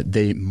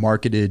 they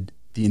marketed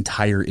the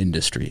entire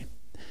industry.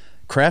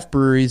 Craft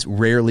breweries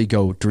rarely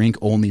go drink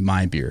only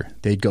my beer.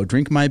 They'd go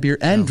drink my beer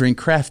and drink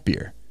craft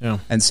beer. Yeah.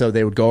 And so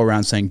they would go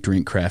around saying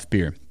drink craft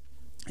beer.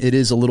 It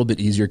is a little bit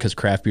easier because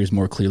craft beer is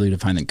more clearly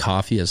defined than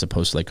coffee, as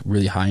opposed to like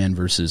really high end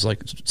versus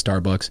like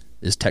Starbucks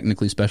is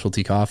technically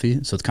specialty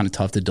coffee. So it's kind of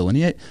tough to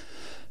delineate.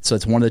 So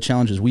it's one of the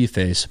challenges we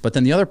face. But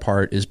then the other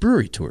part is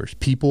brewery tours.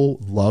 People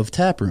love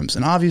tap rooms,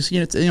 and obviously,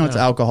 it's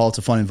alcohol. It's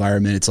a fun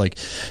environment. It's like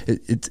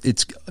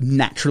it's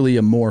naturally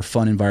a more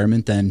fun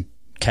environment than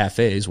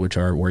cafes, which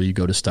are where you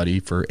go to study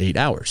for 8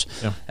 hours.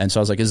 Yeah. And so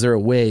I was like, is there a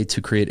way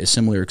to create a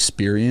similar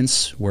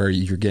experience where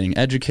you're getting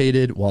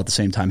educated while at the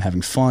same time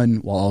having fun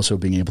while also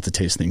being able to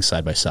taste things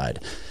side by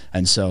side?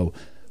 And so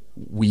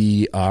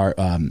we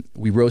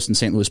roast in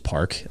St. Louis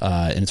Park,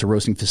 and it's a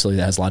roasting facility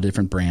that has a lot of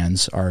different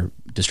brands. Our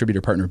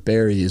distributor partner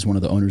Barry is one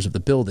of the owners of the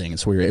building, and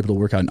so we were able to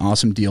work out an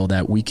awesome deal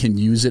that we can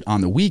use it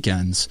on the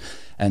weekends.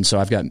 And so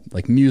I've got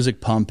like music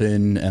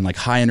pumping and like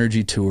high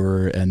energy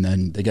tour, and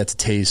then they get to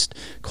taste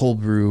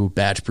cold brew,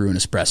 batch brew, and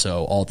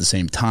espresso all at the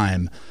same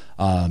time.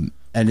 And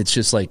it's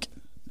just like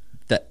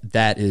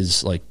that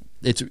is like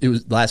it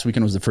was last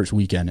weekend was the first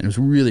weekend, and it was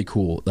really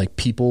cool. Like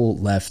people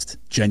left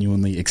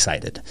genuinely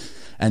excited,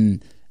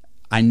 and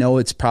I know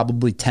it's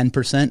probably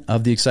 10%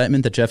 of the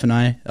excitement that Jeff and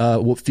I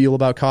will feel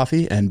about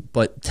coffee,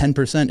 but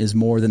 10% is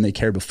more than they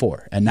cared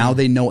before. And now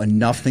they know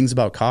enough things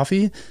about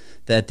coffee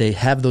that they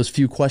have those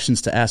few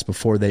questions to ask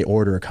before they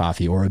order a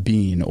coffee or a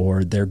bean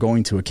or they're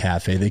going to a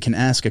cafe. They can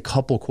ask a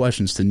couple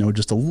questions to know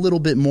just a little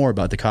bit more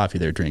about the coffee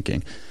they're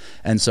drinking.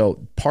 And so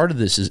part of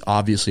this is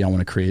obviously I want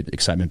to create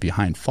excitement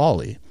behind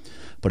Folly,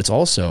 but it's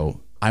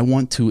also I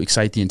want to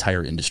excite the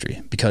entire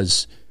industry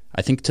because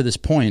I think to this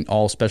point,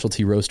 all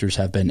specialty roasters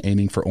have been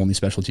aiming for only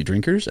specialty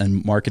drinkers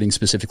and marketing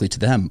specifically to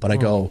them. But I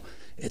go,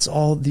 it's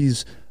all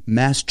these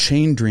mass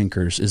chain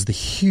drinkers is the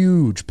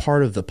huge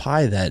part of the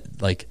pie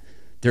that like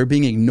they're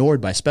being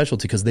ignored by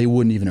specialty because they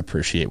wouldn't even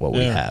appreciate what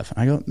we have. And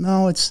I go,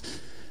 no, it's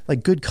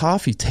like good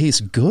coffee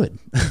tastes good.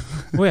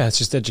 Well, yeah, it's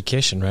just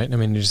education, right? I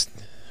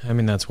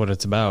mean, that's what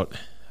it's about.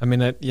 I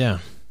mean,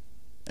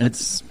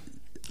 and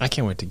I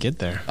can't wait to get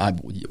there.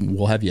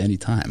 We'll have you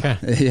anytime.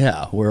 Okay.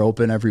 Yeah, we're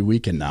open every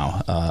weekend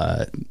now,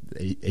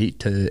 8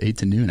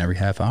 to noon, every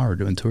half hour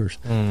doing tours.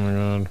 Oh my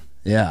god!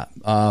 Yeah.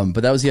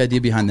 But that was the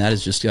idea behind that,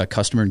 is just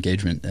customer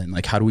engagement, and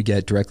like, how do we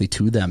get directly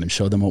to them and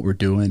show them what we're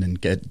doing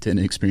and get an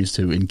experience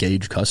to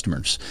engage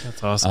customers.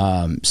 That's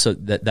awesome. So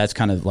that's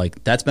kind of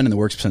like, that's been in the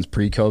works since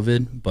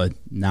pre-COVID, but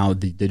now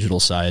the digital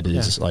side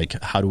is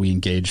like, how do we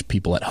engage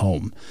people at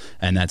home?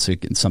 And that's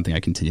something I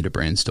continue to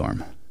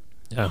brainstorm.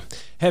 Yeah.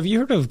 Have you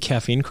heard of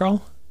Caffeine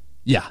Crawl?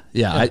 Yeah.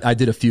 I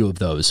did a few of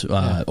those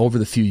over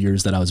the few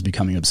years that I was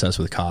becoming obsessed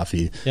with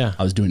coffee. Yeah.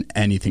 I was doing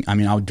anything. I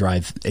mean, I would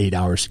drive 8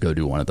 hours to go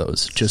do one of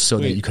those, just so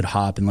that you could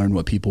hop and learn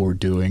what people were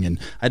doing. And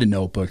I had a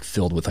notebook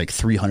filled with like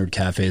 300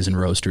 cafes and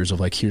roasters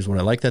of like, here's what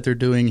I like that they're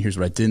doing, here's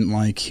what I didn't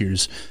like,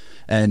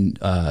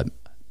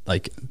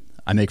 like,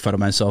 I make fun of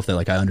myself that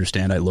like, I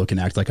understand I look and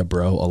act like a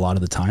bro a lot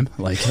of the time.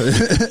 Like,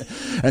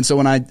 and so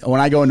when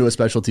I go into a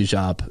specialty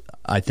shop,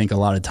 I think a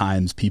lot of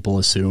times people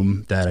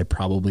assume that I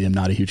probably am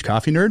not a huge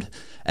coffee nerd,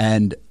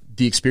 and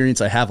the experience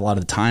I have a lot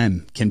of the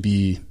time can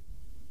be,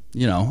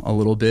 a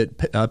little bit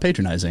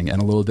patronizing,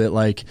 and a little bit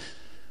like,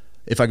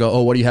 if I go,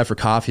 oh, what do you have for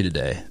coffee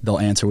today? They'll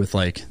answer with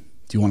like,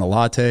 do you want a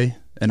latte?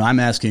 And I'm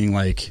asking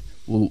like,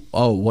 well,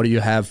 oh, what do you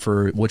have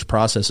for, which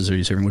processes are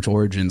you serving, which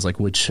origins, like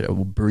which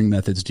brewing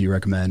methods do you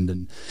recommend?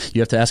 And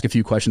you have to ask a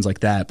few questions like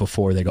that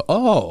before they go,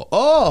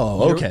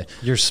 okay.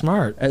 You're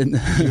smart.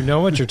 And you know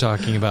what you're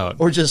talking about.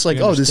 Or just like,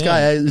 this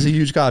guy is a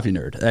huge coffee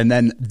nerd. And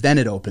then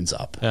it opens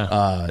up.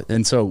 Yeah.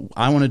 And so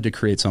I wanted to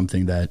create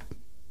something that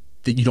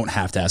you don't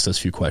have to ask those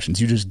few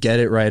questions. You just get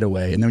it right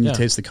away. And then when you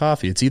taste the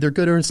coffee, it's either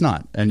good or it's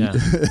not. And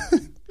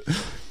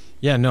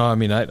yeah, no, I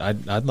mean,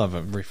 I'd love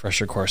a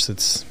refresher course.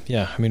 It's,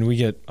 I mean, we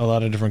get a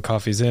lot of different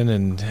coffees in,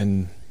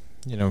 and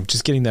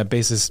just getting that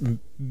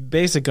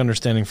basic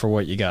understanding for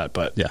what you got.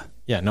 But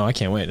no, I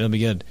can't wait. It'll be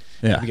good.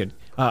 Yeah. It'll be good.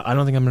 I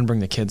don't think I'm going to bring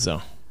the kids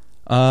though.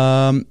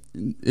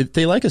 If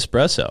they like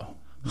espresso,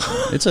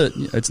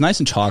 it's nice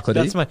and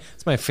chocolatey.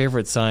 That's my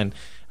favorite sign.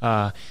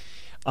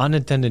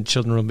 Unattended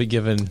children will be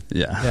given.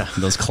 Yeah.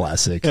 Those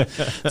classic.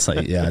 It's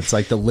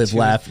like the live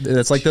laugh.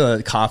 It's like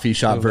the coffee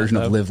shop version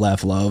of live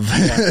laugh love.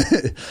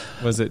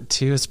 Was it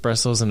 2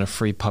 espressos and a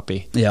free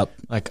puppy? Yep.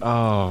 Like,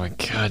 oh my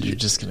God, you're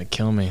just gonna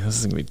kill me. This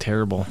is gonna be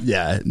terrible.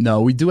 Yeah. No,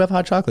 we do have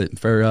hot chocolate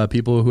for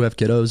people who have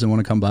kiddos and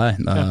want to come by.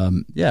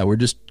 We're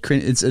just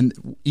creating.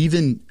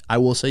 Even I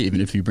will say, even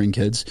if you bring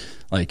kids,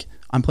 like,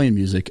 I'm playing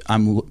music,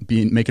 I'm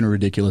making a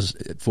ridiculous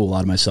fool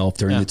out of myself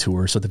during the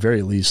tour. So at the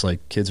very least,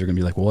 like, kids are gonna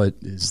be like, what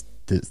is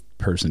this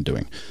person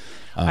doing?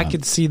 I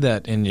could see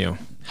that in you,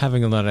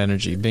 having a lot of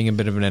energy, being a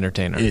bit of an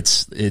entertainer.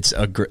 It's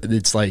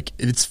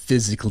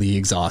physically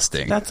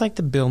exhausting. That's like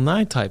the Bill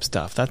Nye type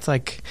stuff. That's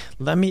like,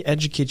 let me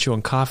educate you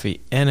on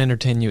coffee and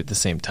entertain you at the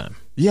same time.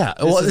 Yeah,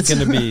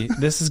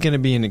 this is going to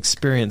be an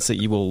experience that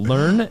you will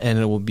learn, and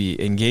it will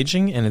be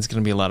engaging, and it's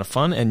going to be a lot of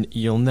fun, and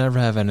you'll never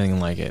have anything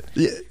like it.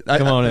 Yeah,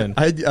 Come on in.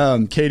 I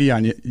had Katie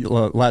on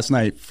last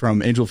night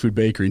from Angel Food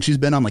Bakery, and she's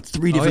been on like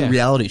 3 different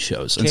reality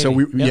shows, and so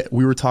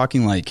we were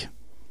talking like,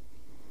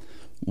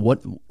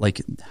 what,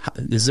 like,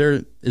 is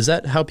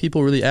that how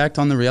people really act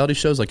on the reality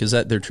shows? Like, is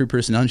that their true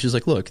personality? And she's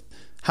like, look,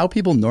 how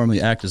people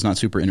normally act is not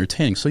super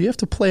entertaining, so you have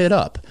to play it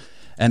up.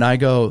 And I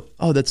go,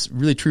 oh, that's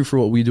really true for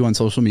what we do on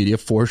social media,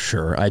 for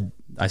sure.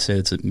 I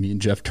say me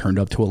and Jeff turned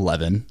up to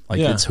 11.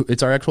 Like,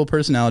 it's our actual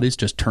personalities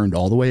just turned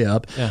all the way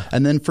up. Yeah.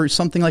 And then for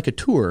something like a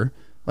tour,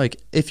 like,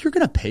 if you're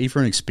going to pay for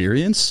an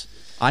experience,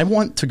 I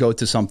want to go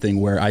to something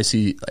where I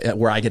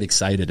get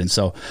excited. And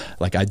so,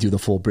 like, I do the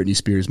full Britney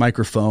Spears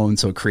microphone,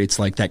 so it creates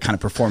like that kind of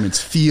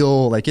performance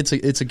feel. Like, it's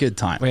a good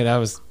time. Wait, I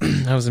was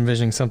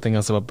envisioning something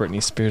else about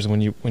Britney Spears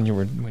when you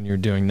were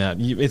doing that.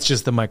 It's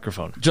just the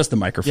microphone. Just the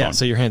microphone. Yeah,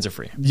 so your hands are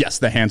free. Yes,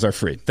 the hands are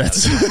free.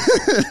 That's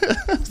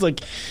it's like,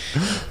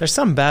 there's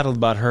some battle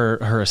about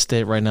her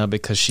estate right now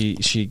because she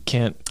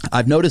can't.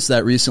 I've noticed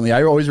that recently.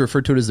 I always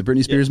refer to it as the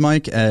Britney Spears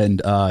mic,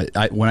 and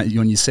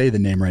when you say the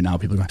name right now,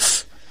 people are going,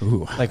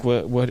 ooh. Like,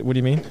 what do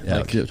you mean? Yeah,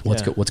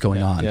 like, what's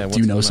going on? Yeah, do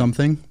you know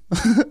something?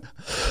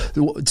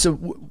 So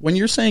when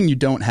you're saying you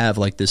don't have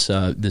like this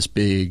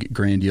big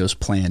grandiose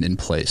plan in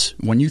place,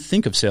 when you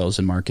think of sales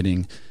and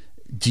marketing,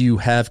 do you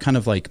have kind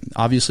of like,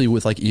 obviously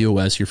with like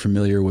EOS, you're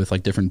familiar with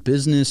like different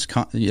business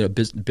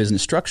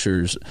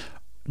structures.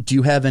 Do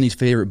you have any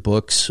favorite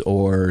books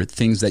or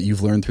things that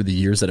you've learned through the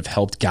years that have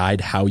helped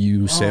guide how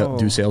you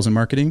do sales and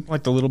marketing?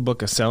 Like the Little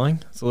Book of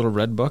Selling. It's a little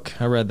red book.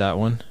 I read that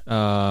one.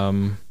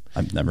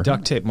 I've never.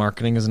 Duct Tape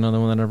Marketing is another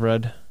one that I've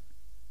read.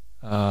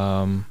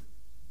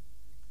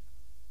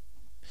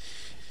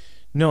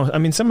 No, I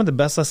mean, some of the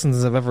best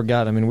lessons I've ever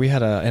got. I mean, we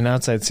had an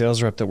outside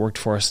sales rep that worked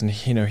for us, and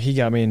he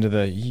got me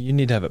into you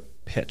need to have a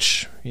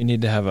pitch. You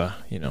need to have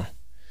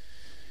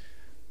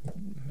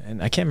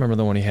and I can't remember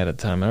the one he had at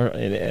the time,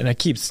 and it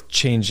keeps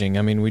changing.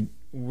 I mean,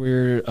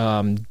 we're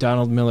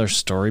Donald Miller's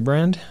Story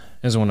Brand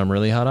is one I'm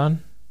really hot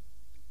on.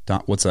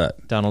 What's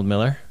that? Donald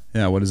Miller.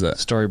 Yeah, what is that?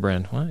 Story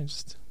Brand. Why?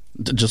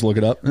 Just look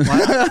it up.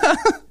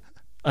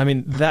 I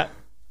mean,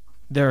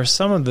 there are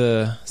some of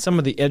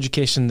the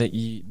education that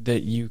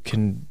you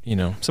can,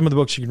 some of the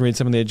books you can read,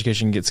 some of the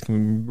education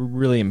can be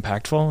really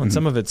impactful, and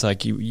some of it's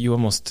like you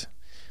almost,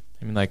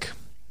 I mean, like,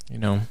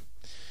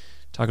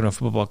 talking to a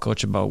football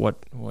coach about what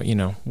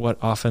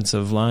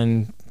offensive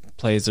line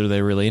plays are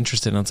they really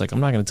interested in. It's like, I'm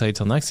not going to tell you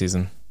till next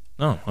season.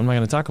 No, I'm not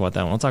going to talk about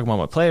that one. I'll talk about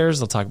my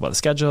players. I'll talk about the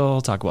schedule.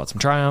 I'll talk about some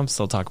triumphs.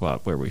 I'll talk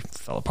about where we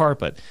fell apart,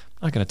 but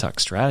I'm not going to talk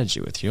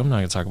strategy with you. I'm not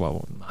going to talk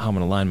about how I'm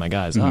going to line my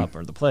guys up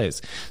or the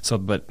plays. So,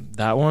 but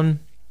that one,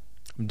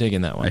 I'm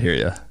digging that one. I hear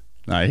you.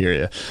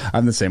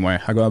 I'm the same way.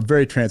 I'm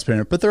very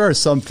transparent, but there are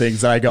some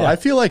things that I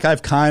feel like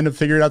I've kind of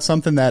figured out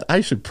something that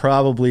I should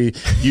probably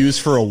use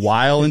for a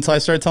while until I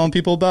start telling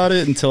people about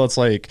it, until it's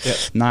like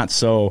not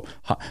so,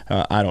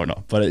 I don't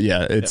know. But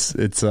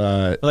it's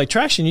like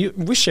traction,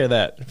 we share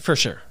that for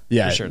sure.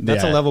 Yeah, for sure.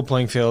 That's a level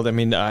playing field. I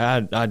mean,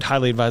 I'd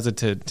highly advise it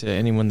to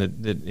anyone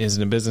that is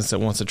in a business that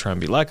wants to try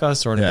and be like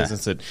us, or in a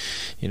business that,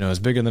 is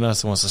bigger than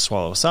us and wants to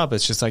swallow us up.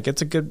 It's just like,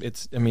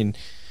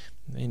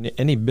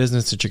 any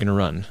business that you're going to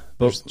run,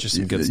 there's just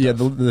some good stuff. Yeah,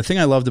 the thing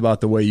I loved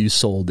about the way you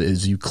sold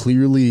is you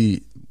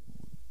clearly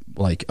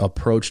like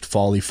approached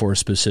Folly for a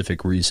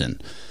specific reason.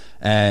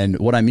 And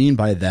what I mean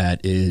by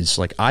that is,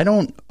 like, I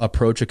don't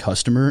approach a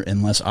customer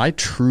unless I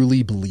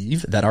truly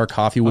believe that our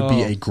coffee would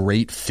be a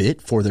great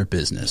fit for their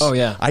business. Oh,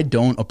 yeah. I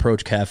don't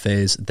approach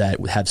cafes that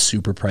have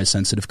super price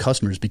sensitive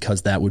customers,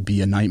 because that would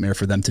be a nightmare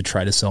for them to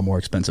try to sell more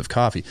expensive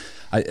coffee.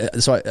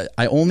 So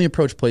I only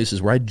approach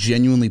places where I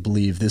genuinely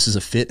believe this is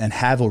a fit and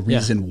have a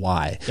reason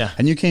why. Yeah.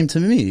 And you came to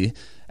me,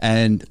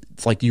 and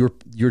it's like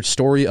your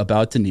story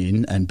about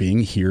Deneen and being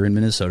here in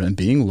Minnesota and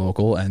being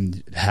local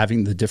and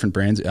having the different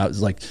brands, I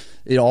was like,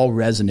 it all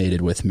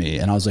resonated with me.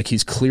 And I was like,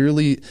 he's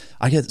clearly,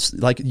 I get,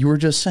 like you were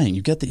just saying,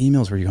 you get the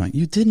emails where you're going,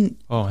 you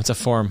didn't. Oh, it's a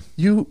form.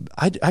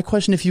 I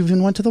question if you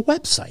even went to the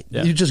website.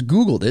 Yeah. You just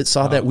Googled it,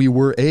 saw that we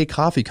were a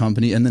coffee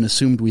company, and then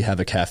assumed we have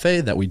a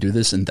cafe, that we do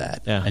this and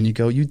that. Yeah. And you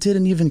go, you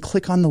didn't even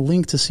click on the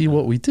link to see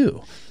what we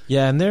do.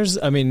 Yeah. And there's,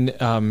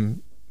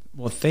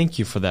 well, thank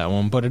you for that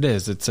one, but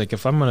it's like,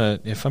 if I'm gonna,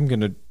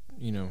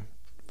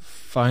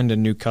 find a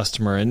new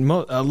customer, and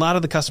a lot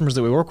of the customers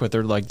that we work with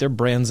are like, they're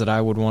brands that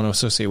I would want to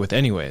associate with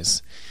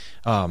anyways.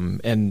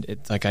 And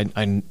it's like,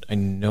 I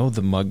know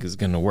the mug is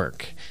going to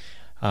work.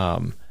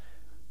 You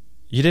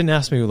didn't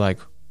ask me like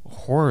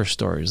horror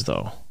stories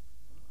though.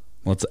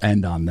 Let's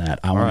end on that.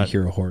 I want to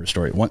hear a horror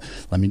story.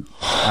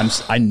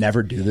 I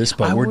never do this,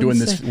 but we're doing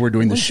this. We're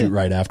doing the shoot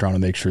right after. I want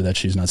to make sure that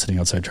she's not sitting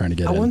outside trying to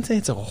get in. I wouldn't say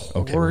it's a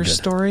horror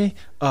story,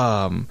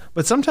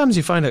 but sometimes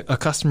you find a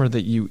customer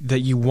that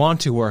you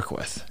want to work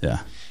with.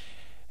 Yeah.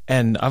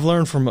 And I've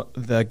learned from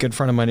the good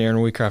friend of mine, Aaron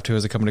Wheatcraft, who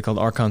has a company called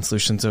Archon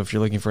Solutions. So if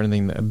you're looking for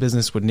anything that a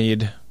business would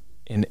need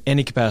in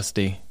any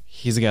capacity,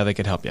 he's a guy that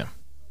could help you.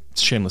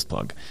 It's a shameless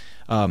plug.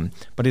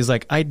 But he's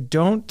like, I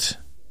don't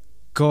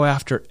go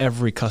after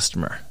every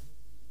customer.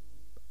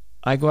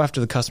 I go after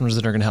the customers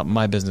that are going to help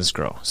my business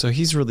grow. So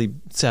he's really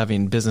savvy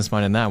and business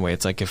minded in that way.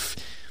 It's like, if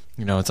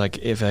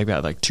I've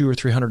got like 200 or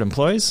 300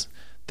 employees,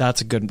 that's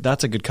a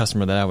good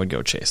customer that I would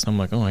go chase. And I'm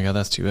like, oh my God,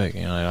 that's too big.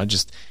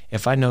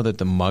 If I know that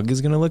the mug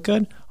is going to look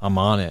good, I'm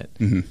on it.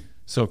 Mm-hmm.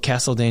 So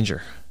Castle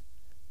Danger,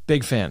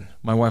 big fan.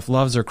 My wife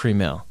loves their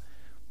cream ale.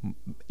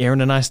 Aaron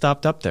and I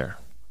stopped up there,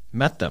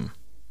 met them,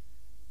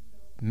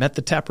 met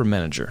the taproom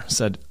manager,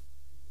 said,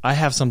 I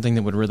have something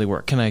that would really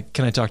work. Can I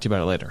talk to you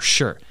about it later?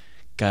 Sure.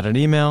 Got an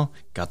email,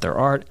 got their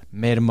art,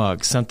 made a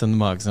mug, sent them the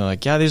mugs. And they're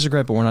like, yeah, these are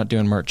great, but we're not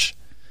doing merch.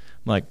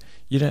 I'm like,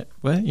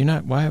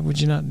 why would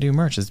you not do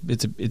merch? It's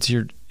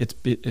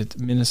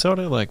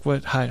Minnesota. Like,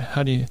 what,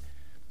 how do you,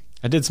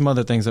 I did some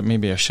other things that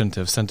maybe I shouldn't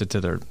have. Sent it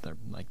to their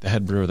like the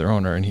head brewer, their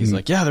owner. And he's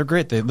like, yeah, they're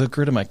great. They look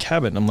great in my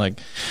cabin. And I'm like,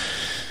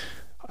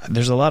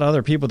 there's a lot of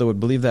other people that would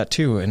believe that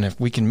too. And if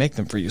we can make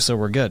them for you, so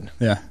we're good.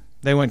 Yeah.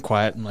 They went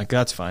quiet. I'm like,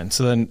 that's fine.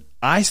 So then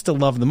I still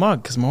love the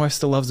mug because my wife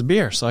still loves the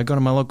beer. So I go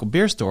to my local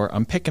beer store.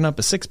 I'm picking up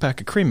a 6-pack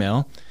of cream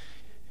ale,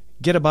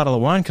 get a bottle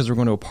of wine because we're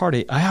going to a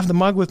party. I have the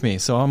mug with me.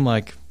 So I'm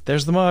like,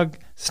 there's the mug,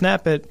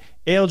 snap it,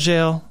 ale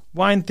jail,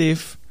 wine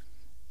thief,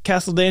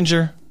 Castle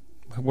Danger,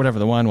 whatever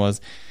the wine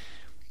was.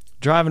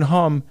 Driving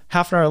home,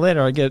 half an hour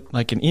later, I get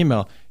like an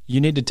email.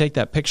 You need to take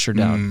that picture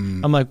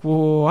down. I'm like,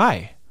 well,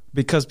 why?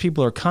 Because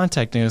people are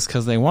contacting us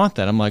because they want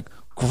that. I'm like,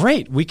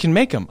 great, we can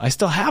make them. I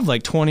still have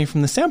like 20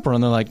 from the sample.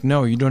 And they're like,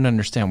 no, you don't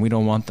understand. We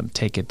don't want them.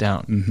 Take it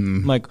down. Mm-hmm.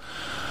 I'm like,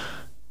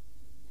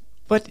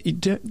 but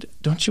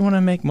don't you want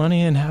to make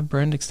money and have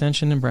brand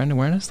extension and brand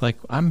awareness? Like,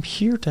 I'm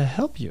here to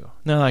help you. And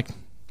they're like,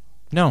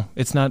 no,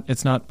 it's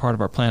not part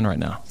of our plan right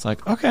now. It's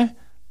like, okay.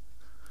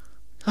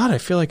 God, I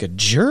feel like a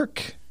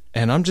jerk.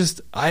 And I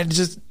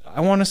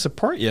want to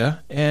support you,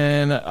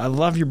 and I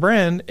love your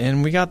brand,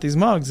 and we got these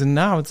mugs, and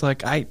now it's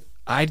like I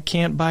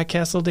can't buy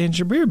Castle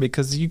Danger beer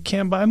because you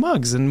can't buy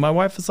mugs. And my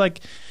wife is like,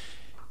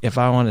 if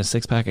I want a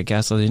 6-pack of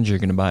Castle Danger, you're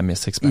going to buy me a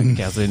 6-pack of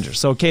Castle Danger.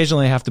 So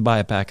occasionally I have to buy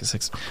a pack of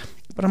 6.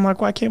 But I'm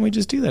like, why can't we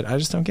just do that? I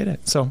just don't get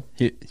it. So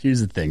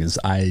here's the thing: is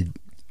I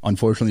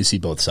unfortunately see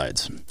both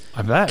sides.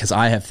 I bet, because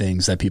I have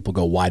things that people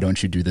go, "Why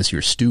don't you do this?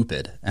 You're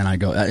stupid." And I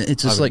go,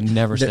 "It's just like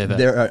never say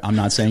that." I'm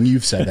not saying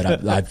you've said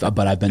that,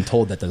 but I've been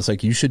told that. It's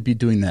like, you should be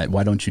doing that.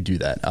 Why don't you do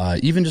that?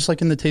 Even just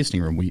like in the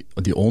tasting room,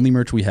 the only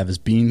merch we have is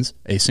beans,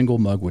 a single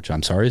mug, which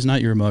I'm sorry is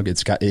not your mug.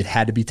 It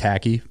had to be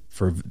tacky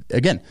for,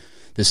 again,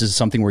 This is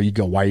something where you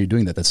go, why are you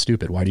doing that? That's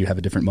stupid. Why do you have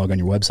a different mug on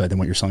your website than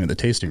what you're selling at the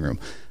tasting room?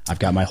 I've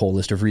got my whole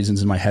list of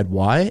reasons in my head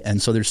why.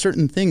 And so there's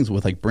certain things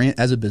with like brand,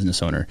 as a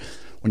business owner,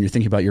 when you're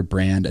thinking about your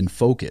brand and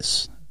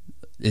focus,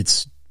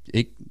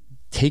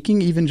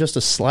 taking even just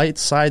a slight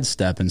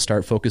sidestep and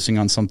start focusing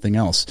on something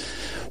else.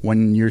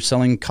 When you're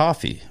selling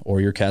coffee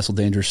or you're Castle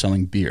Danger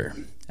selling beer,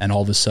 and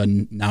all of a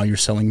sudden now you're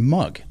selling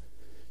mug,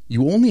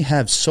 you only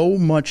have so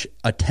much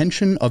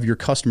attention of your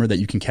customer that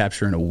you can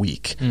capture in a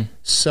week.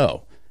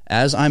 So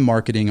as I'm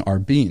marketing our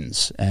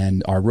beans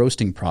and our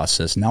roasting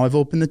process, now I've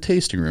opened the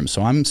tasting room.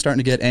 So I'm starting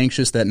to get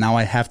anxious that now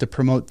I have to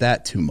promote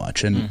that too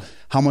much. And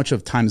how much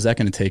of time is that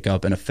going to take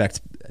up and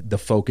affect the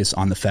focus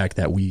on the fact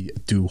that we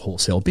do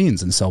wholesale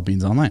beans and sell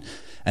beans online?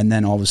 And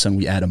then all of a sudden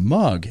we add a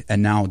mug,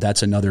 and now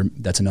that's another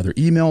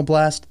email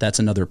blast, that's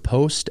another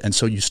post. And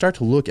so you start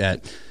to look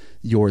at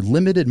your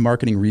limited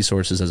marketing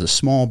resources as a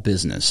small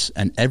business,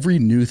 and every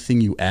new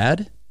thing you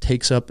add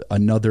takes up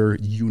another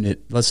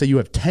unit. Let's say you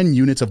have 10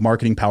 units of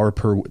marketing power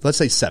per, let's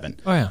say 7,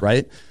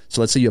 right? So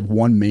let's say you have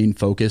one main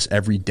focus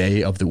every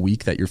day of the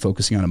week that you're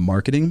focusing on in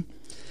marketing.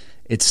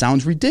 It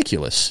sounds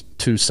ridiculous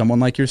to someone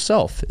like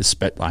yourself.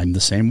 I'm the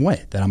same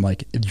way, that I'm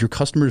like, if your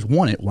customers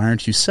want it, why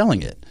aren't you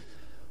selling it?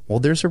 Well,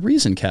 there's a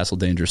reason Castle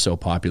Danger is so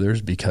popular,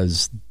 is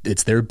because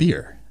it's their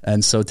beer.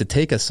 And so to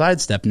take a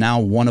sidestep, now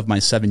one of my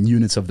 7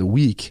 units of the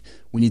week,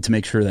 we need to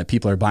make sure that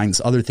people are buying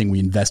this other thing we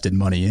invested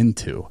money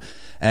into.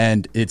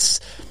 And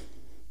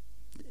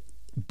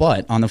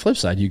but on the flip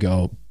side, you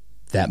go,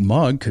 that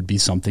mug could be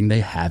something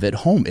they have at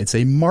home. It's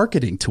a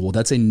marketing tool.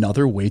 That's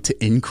another way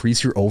to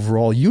increase your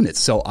overall units.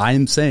 So I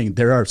am saying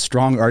there are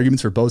strong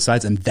arguments for both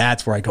sides. And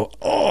that's where I go,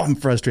 oh, I'm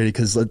frustrated,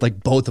 because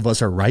like both of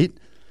us are right.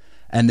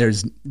 And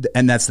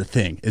that's the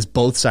thing, is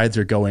both sides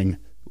are going,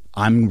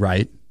 I'm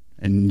right.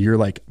 And you're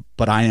like,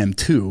 but I am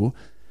too.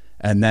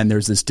 And then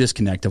there's this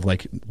disconnect of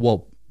like,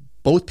 well,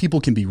 both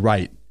people can be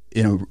right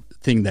in a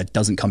thing that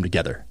doesn't come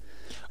together.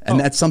 And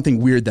that's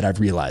something weird that I've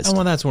realized. Oh,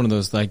 well, that's one of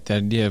those, like the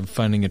idea of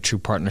finding a true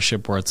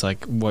partnership where it's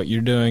like, what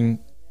you're doing,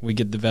 we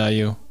get the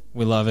value,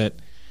 we love it.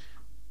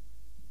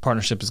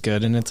 Partnership is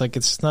good. And it's like,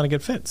 it's just not a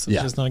good fit. So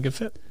it's just not a good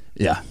fit.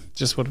 Yeah.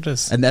 Just what it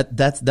is. And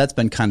that's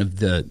been kind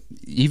of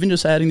even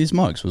just adding these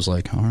mugs was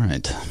like, all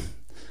right.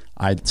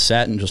 I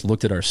sat and just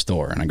looked at our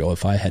store, and I go,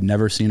 if I had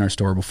never seen our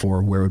store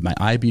before, where would my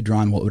eye be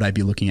drawn? What would I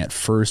be looking at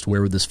first?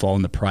 Where would this fall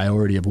in the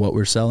priority of what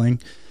we're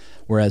selling?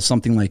 Whereas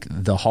something like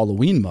the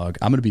Halloween mug,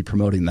 I'm going to be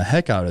promoting the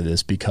heck out of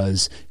this,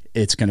 because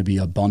it's going to be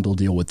a bundle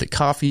deal with the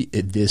coffee.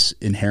 This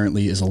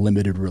inherently is a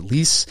limited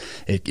release.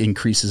 It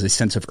increases a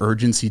sense of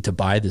urgency to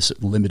buy this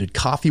limited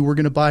coffee we're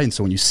going to buy. And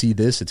so when you see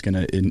this, you're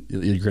going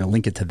to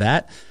link it to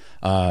that.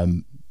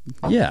 And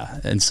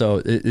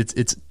so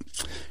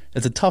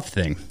it's a tough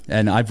thing.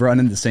 And I've run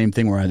into the same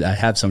thing where I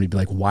have somebody be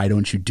like, why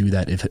don't you do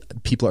that if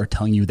people are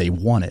telling you they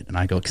want it? And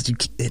I go,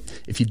 because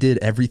if you did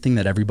everything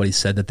that everybody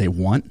said that they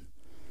want,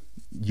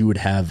 you would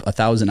have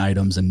 1,000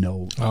 items and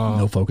no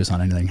focus on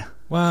anything.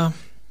 Well,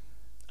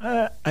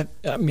 I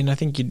mean, I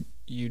think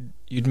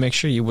you'd make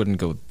sure you wouldn't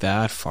go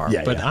that far.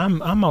 Yeah, but yeah.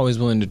 I'm always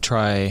willing to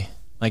try.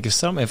 Like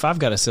if I've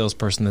got a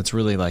salesperson that's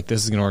really like,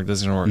 this is gonna work,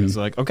 it's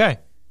like, okay,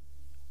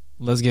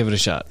 let's give it a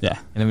shot. Yeah.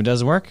 And if it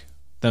doesn't work,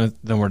 then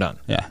we're done.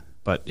 Yeah.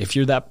 But if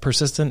you're that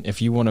persistent,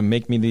 if you want to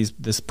make me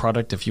this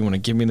product, if you want to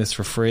give me this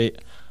for free,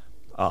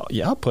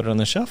 I'll put it on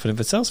the shelf. And if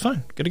it sells,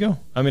 fine, good to go.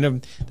 I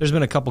mean, there's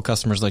been a couple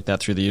customers like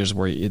that through the years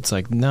where it's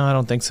like, no, I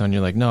don't think so. And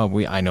you're like,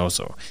 no, I know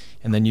so.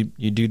 And then you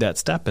do that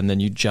step, and then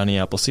you Johnny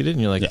Appleseed it,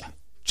 and you're like,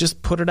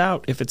 just put it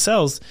out. If it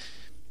sells,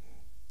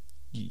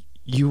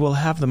 you will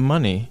have the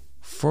money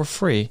for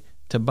free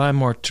to buy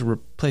more to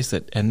replace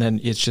it. And then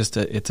it's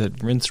a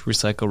rinse,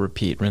 recycle,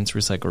 repeat, rinse,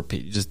 recycle,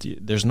 repeat.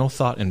 There's no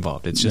thought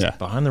involved. It's just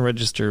behind the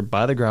register,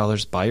 buy the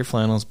growlers, buy your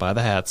flannels, buy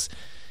the hats.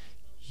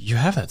 You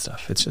have that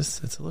stuff. It's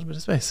a little bit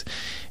of space,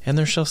 and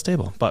they're shelf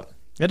stable. But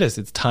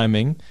it's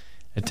timing,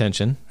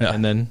 attention,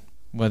 and then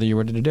whether you're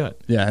ready to do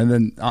it. Yeah. And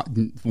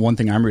then one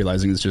thing I'm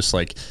realizing is just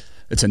like,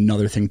 it's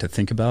another thing to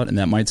think about, and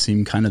that might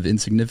seem kind of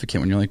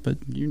insignificant when you're like, but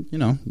you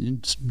can,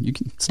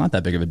 it's not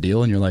that big of a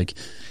deal. And you're like,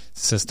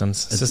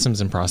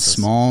 systems and process.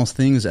 Small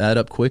things add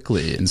up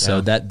quickly. And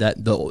so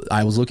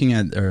I was looking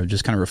at, or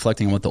just kind of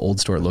reflecting on what the old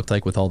store looked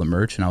like with all the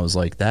merch, and I was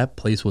like, that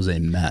place was a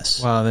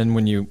mess. Well, then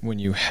when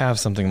you have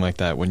something like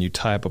that, when you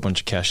tie up a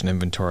bunch of cash in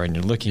inventory and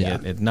you're looking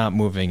at it not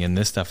moving, and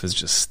this stuff is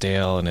just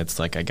stale, and it's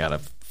like, I got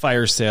to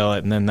fire sale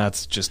it, and then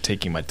that's just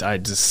taking my time.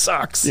 It just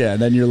sucks. Yeah,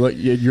 and then you're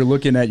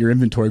looking at your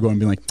inventory going and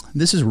being like,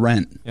 this is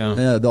rent.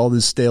 Yeah. All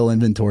this stale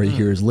inventory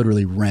here is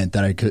literally rent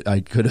that I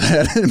could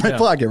have had in my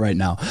pocket right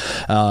now.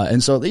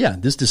 And so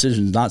this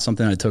decision is not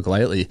something I took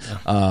lightly.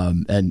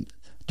 And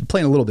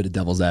playing a little bit of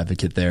devil's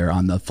advocate there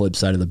on the flip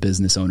side of the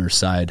business owner's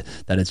side,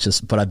 that it's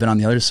just, but I've been on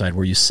the other side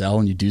where you sell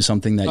and you do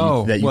something that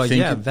you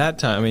think. That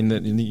time. I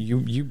mean,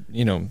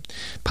 you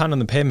pound on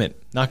the pavement,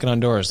 knocking on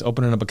doors,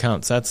 opening up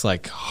accounts. That's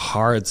like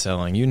hard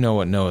selling. You know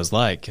what no is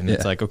like. And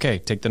it's like, okay,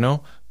 take the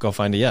no, go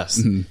find a yes.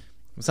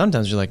 Mm-hmm.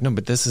 sometimes you're like, no,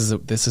 but this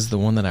is the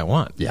one that I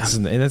want. Yeah.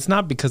 And it's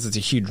not because it's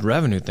a huge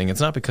revenue thing.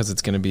 It's not because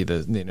it's going to be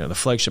the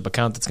flagship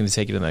account that's going to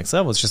take you to the next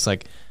level. It's just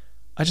like,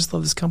 I just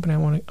love this company. I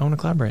want to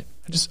collaborate.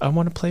 I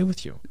want to play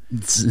with you.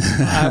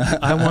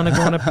 I want to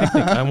go on a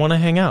picnic. I want to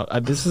hang out.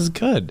 This is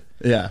good.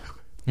 Yeah.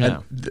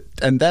 Yeah.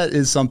 And that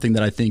is something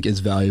that I think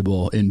is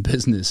valuable in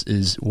business,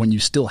 is when you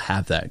still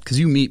have that, because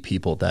you meet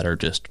people that are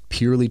just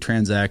purely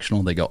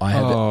transactional. They go,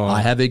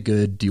 I have it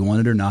good. Do you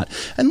want it or not?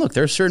 And look,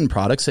 there are certain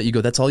products that you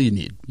go, that's all you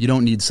need. You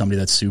don't need somebody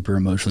that's super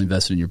emotionally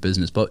invested in your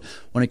business. But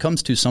when it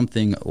comes to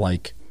something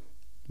like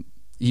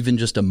even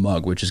just a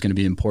mug, which is going to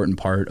be an important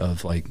part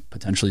of like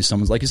potentially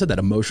someone's, like you said, that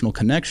emotional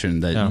connection,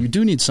 that you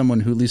do need someone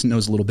who at least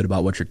knows a little bit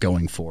about what you're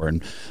going for.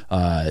 And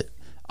I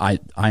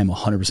am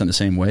 100% the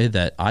same way,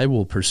 that I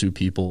will pursue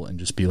people and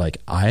just be like,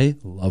 I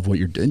love what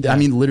you're doing. I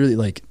mean, literally,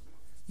 like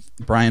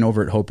Brian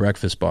over at Hope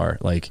Breakfast Bar,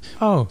 like,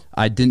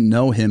 I didn't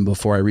know him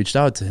before I reached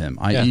out to him.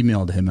 I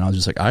emailed him and I was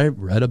just like, I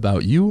read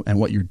about you and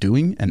what you're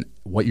doing and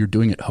what you're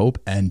doing at Hope,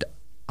 and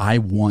I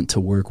want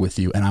to work with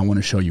you and I want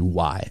to show you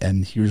why.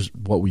 And here's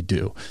what we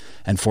do.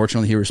 And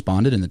fortunately he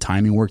responded and the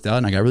timing worked out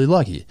and I got really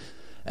lucky.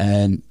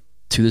 And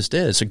to this day,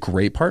 it's a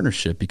great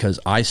partnership because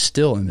I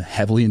still am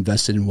heavily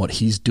invested in what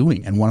he's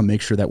doing and want to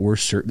make sure that we're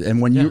certain.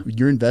 And when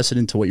you're invested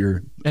into what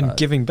you're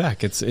giving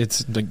back, it's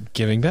like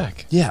giving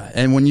back. Yeah,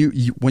 and when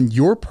when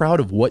you're proud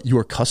of what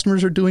your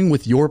customers are doing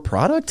with your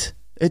product,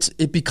 that's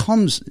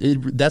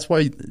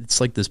why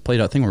it's like this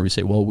played out thing where we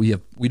say, well, we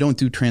don't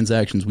do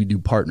transactions, we do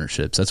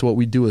partnerships. That's what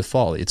we do with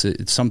Folly.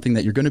 It's something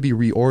that you're going to be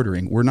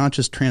reordering. We're not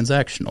just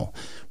transactional.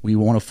 We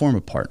want to form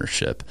a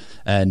partnership.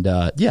 And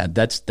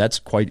that's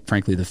quite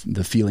frankly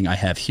the feeling I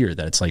have here,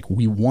 that it's like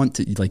you want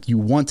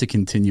to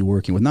continue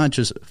working with, not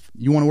just,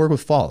 you want to work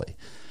with Folly.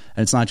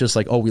 And it's not just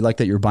like, oh, we like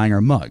that you're buying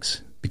our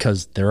mugs,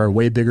 because there are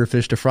way bigger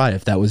fish to fry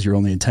if that was your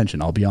only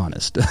intention, I'll be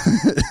honest.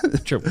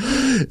 True.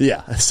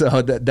 Yeah.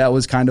 So that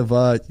was kind of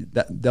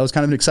that was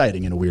kind of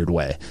exciting in a weird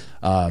way.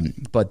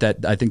 But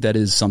that, I think that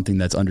is something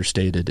that's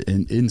understated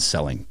in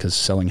selling, because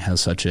selling has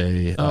such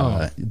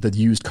the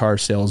used car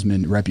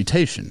salesman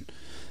reputation.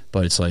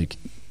 But it's like,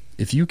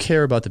 if you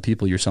care about the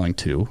people you're selling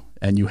to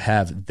and you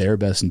have their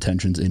best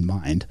intentions in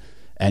mind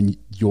and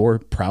you're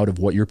proud of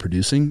what you're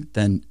producing,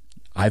 then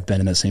I've been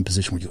in that same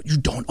position where you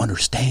don't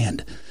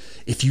understand.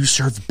 If you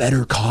serve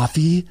better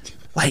coffee,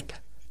 like,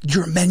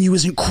 your menu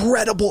is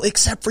incredible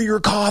except for your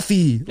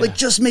coffee. Yeah. Like,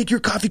 just make your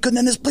coffee good, and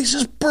then this place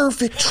is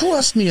perfect.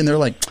 Trust me. And they're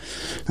like,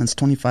 that's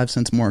 25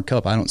 cents more a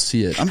cup. I don't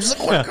see it. I'm just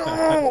like,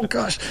 oh,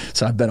 gosh.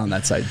 So I've been on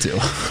that side too.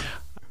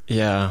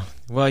 Yeah.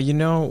 Well,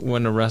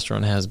 when a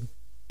restaurant has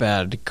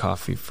bad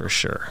coffee, for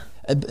sure.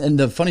 And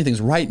the funny thing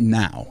is, right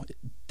now,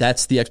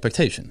 that's the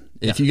expectation.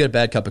 If you get a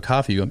bad cup of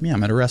coffee, you go, yeah,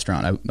 I'm at a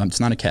restaurant. It's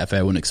not a cafe.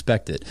 I wouldn't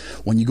expect it.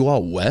 When you go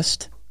out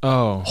west,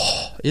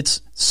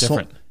 it's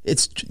different.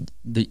 It's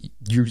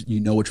you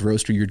know which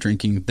roaster you're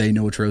drinking. They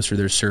know which roaster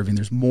they're serving.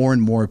 There's more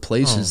and more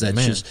places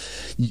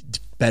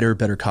just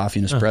better coffee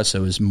and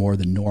espresso is more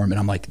the norm. And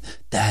I'm like,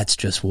 that's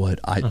just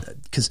what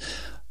because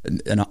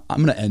and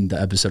I'm going to end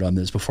the episode on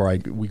this before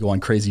we go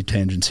on crazy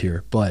tangents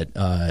here. But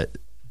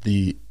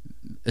the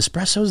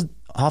espresso is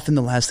often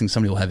the last thing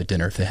somebody will have at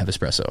dinner if they have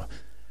espresso.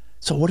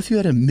 So what if you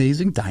had an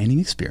amazing dining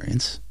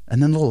experience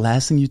and then the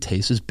last thing you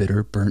taste is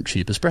bitter, burnt,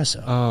 cheap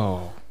espresso?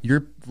 Oh.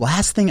 Your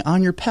last thing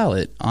on your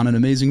palate on an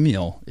amazing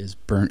meal is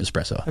burnt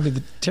espresso. I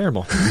mean,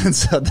 terrible. And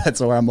so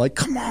that's where I'm like,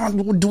 come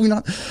on, do we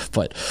not?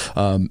 But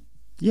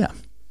yeah.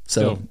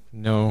 So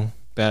no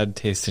bad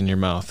taste in your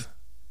mouth.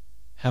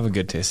 Have a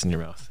good taste in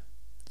your mouth.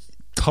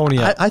 Pony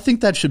up. I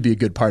think that should be a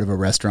good part of a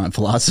restaurant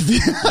philosophy.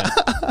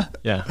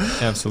 Yeah,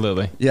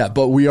 absolutely. Yeah,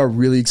 but we are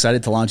really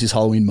excited to launch these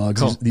Halloween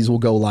mugs. Cool. These will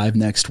go live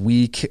next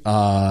week.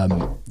 I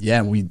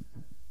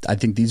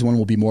think these one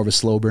will be more of a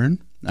slow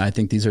burn. I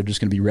think these are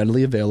just going to be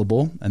readily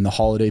available, and the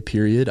holiday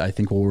period I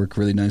think will work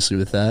really nicely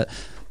with that.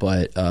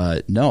 But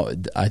no,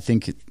 I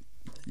think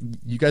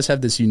you guys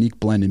have this unique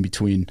blend in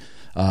between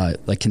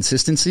like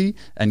consistency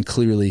and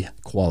clearly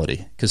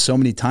quality, because so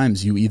many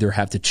times you either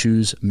have to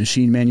choose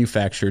machine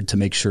manufactured to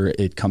make sure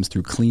it comes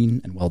through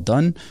clean and well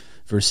done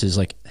versus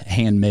like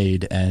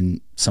handmade,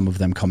 and some of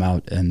them come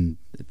out and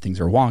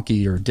things are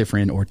wonky or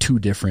different or too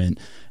different,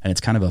 and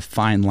it's kind of a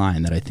fine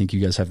line that I think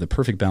you guys have the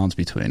perfect balance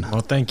between.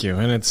 Well, thank you.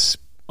 And it's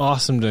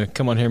awesome to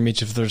come on here and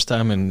meet you for the first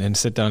time and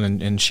sit down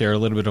and share a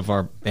little bit of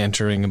our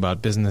bantering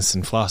about business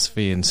and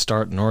philosophy and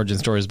start and origin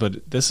stories.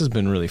 But this has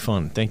been really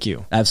fun. Thank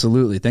you.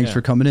 Absolutely. Thanks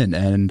for coming in.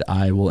 And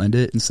I will end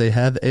it and say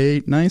have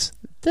a nice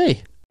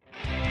day.